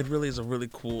fantastic. It really is a really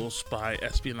cool spy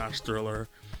espionage thriller.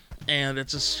 And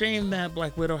it's a shame that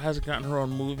Black Widow hasn't gotten her own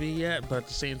movie yet, but at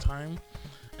the same time,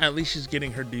 at least she's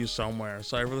getting her due somewhere.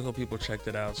 So I really hope people check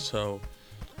that out. So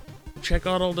check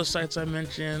out all the sites I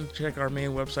mentioned. Check our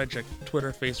main website. Check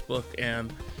Twitter, Facebook.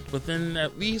 And within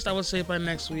at least, I would say by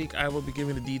next week, I will be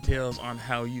giving the details on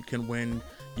how you can win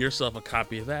yourself a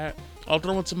copy of that. I'll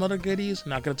throw in some other goodies.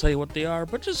 Not going to tell you what they are,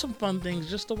 but just some fun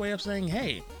things. Just a way of saying,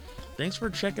 hey, thanks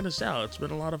for checking us out. It's been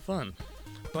a lot of fun.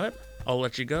 But I'll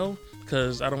let you go,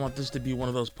 because I don't want this to be one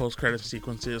of those post-credit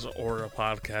sequences or a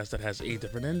podcast that has 8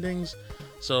 different endings.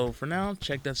 So for now,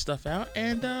 check that stuff out,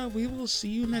 and we will see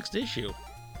you next issue.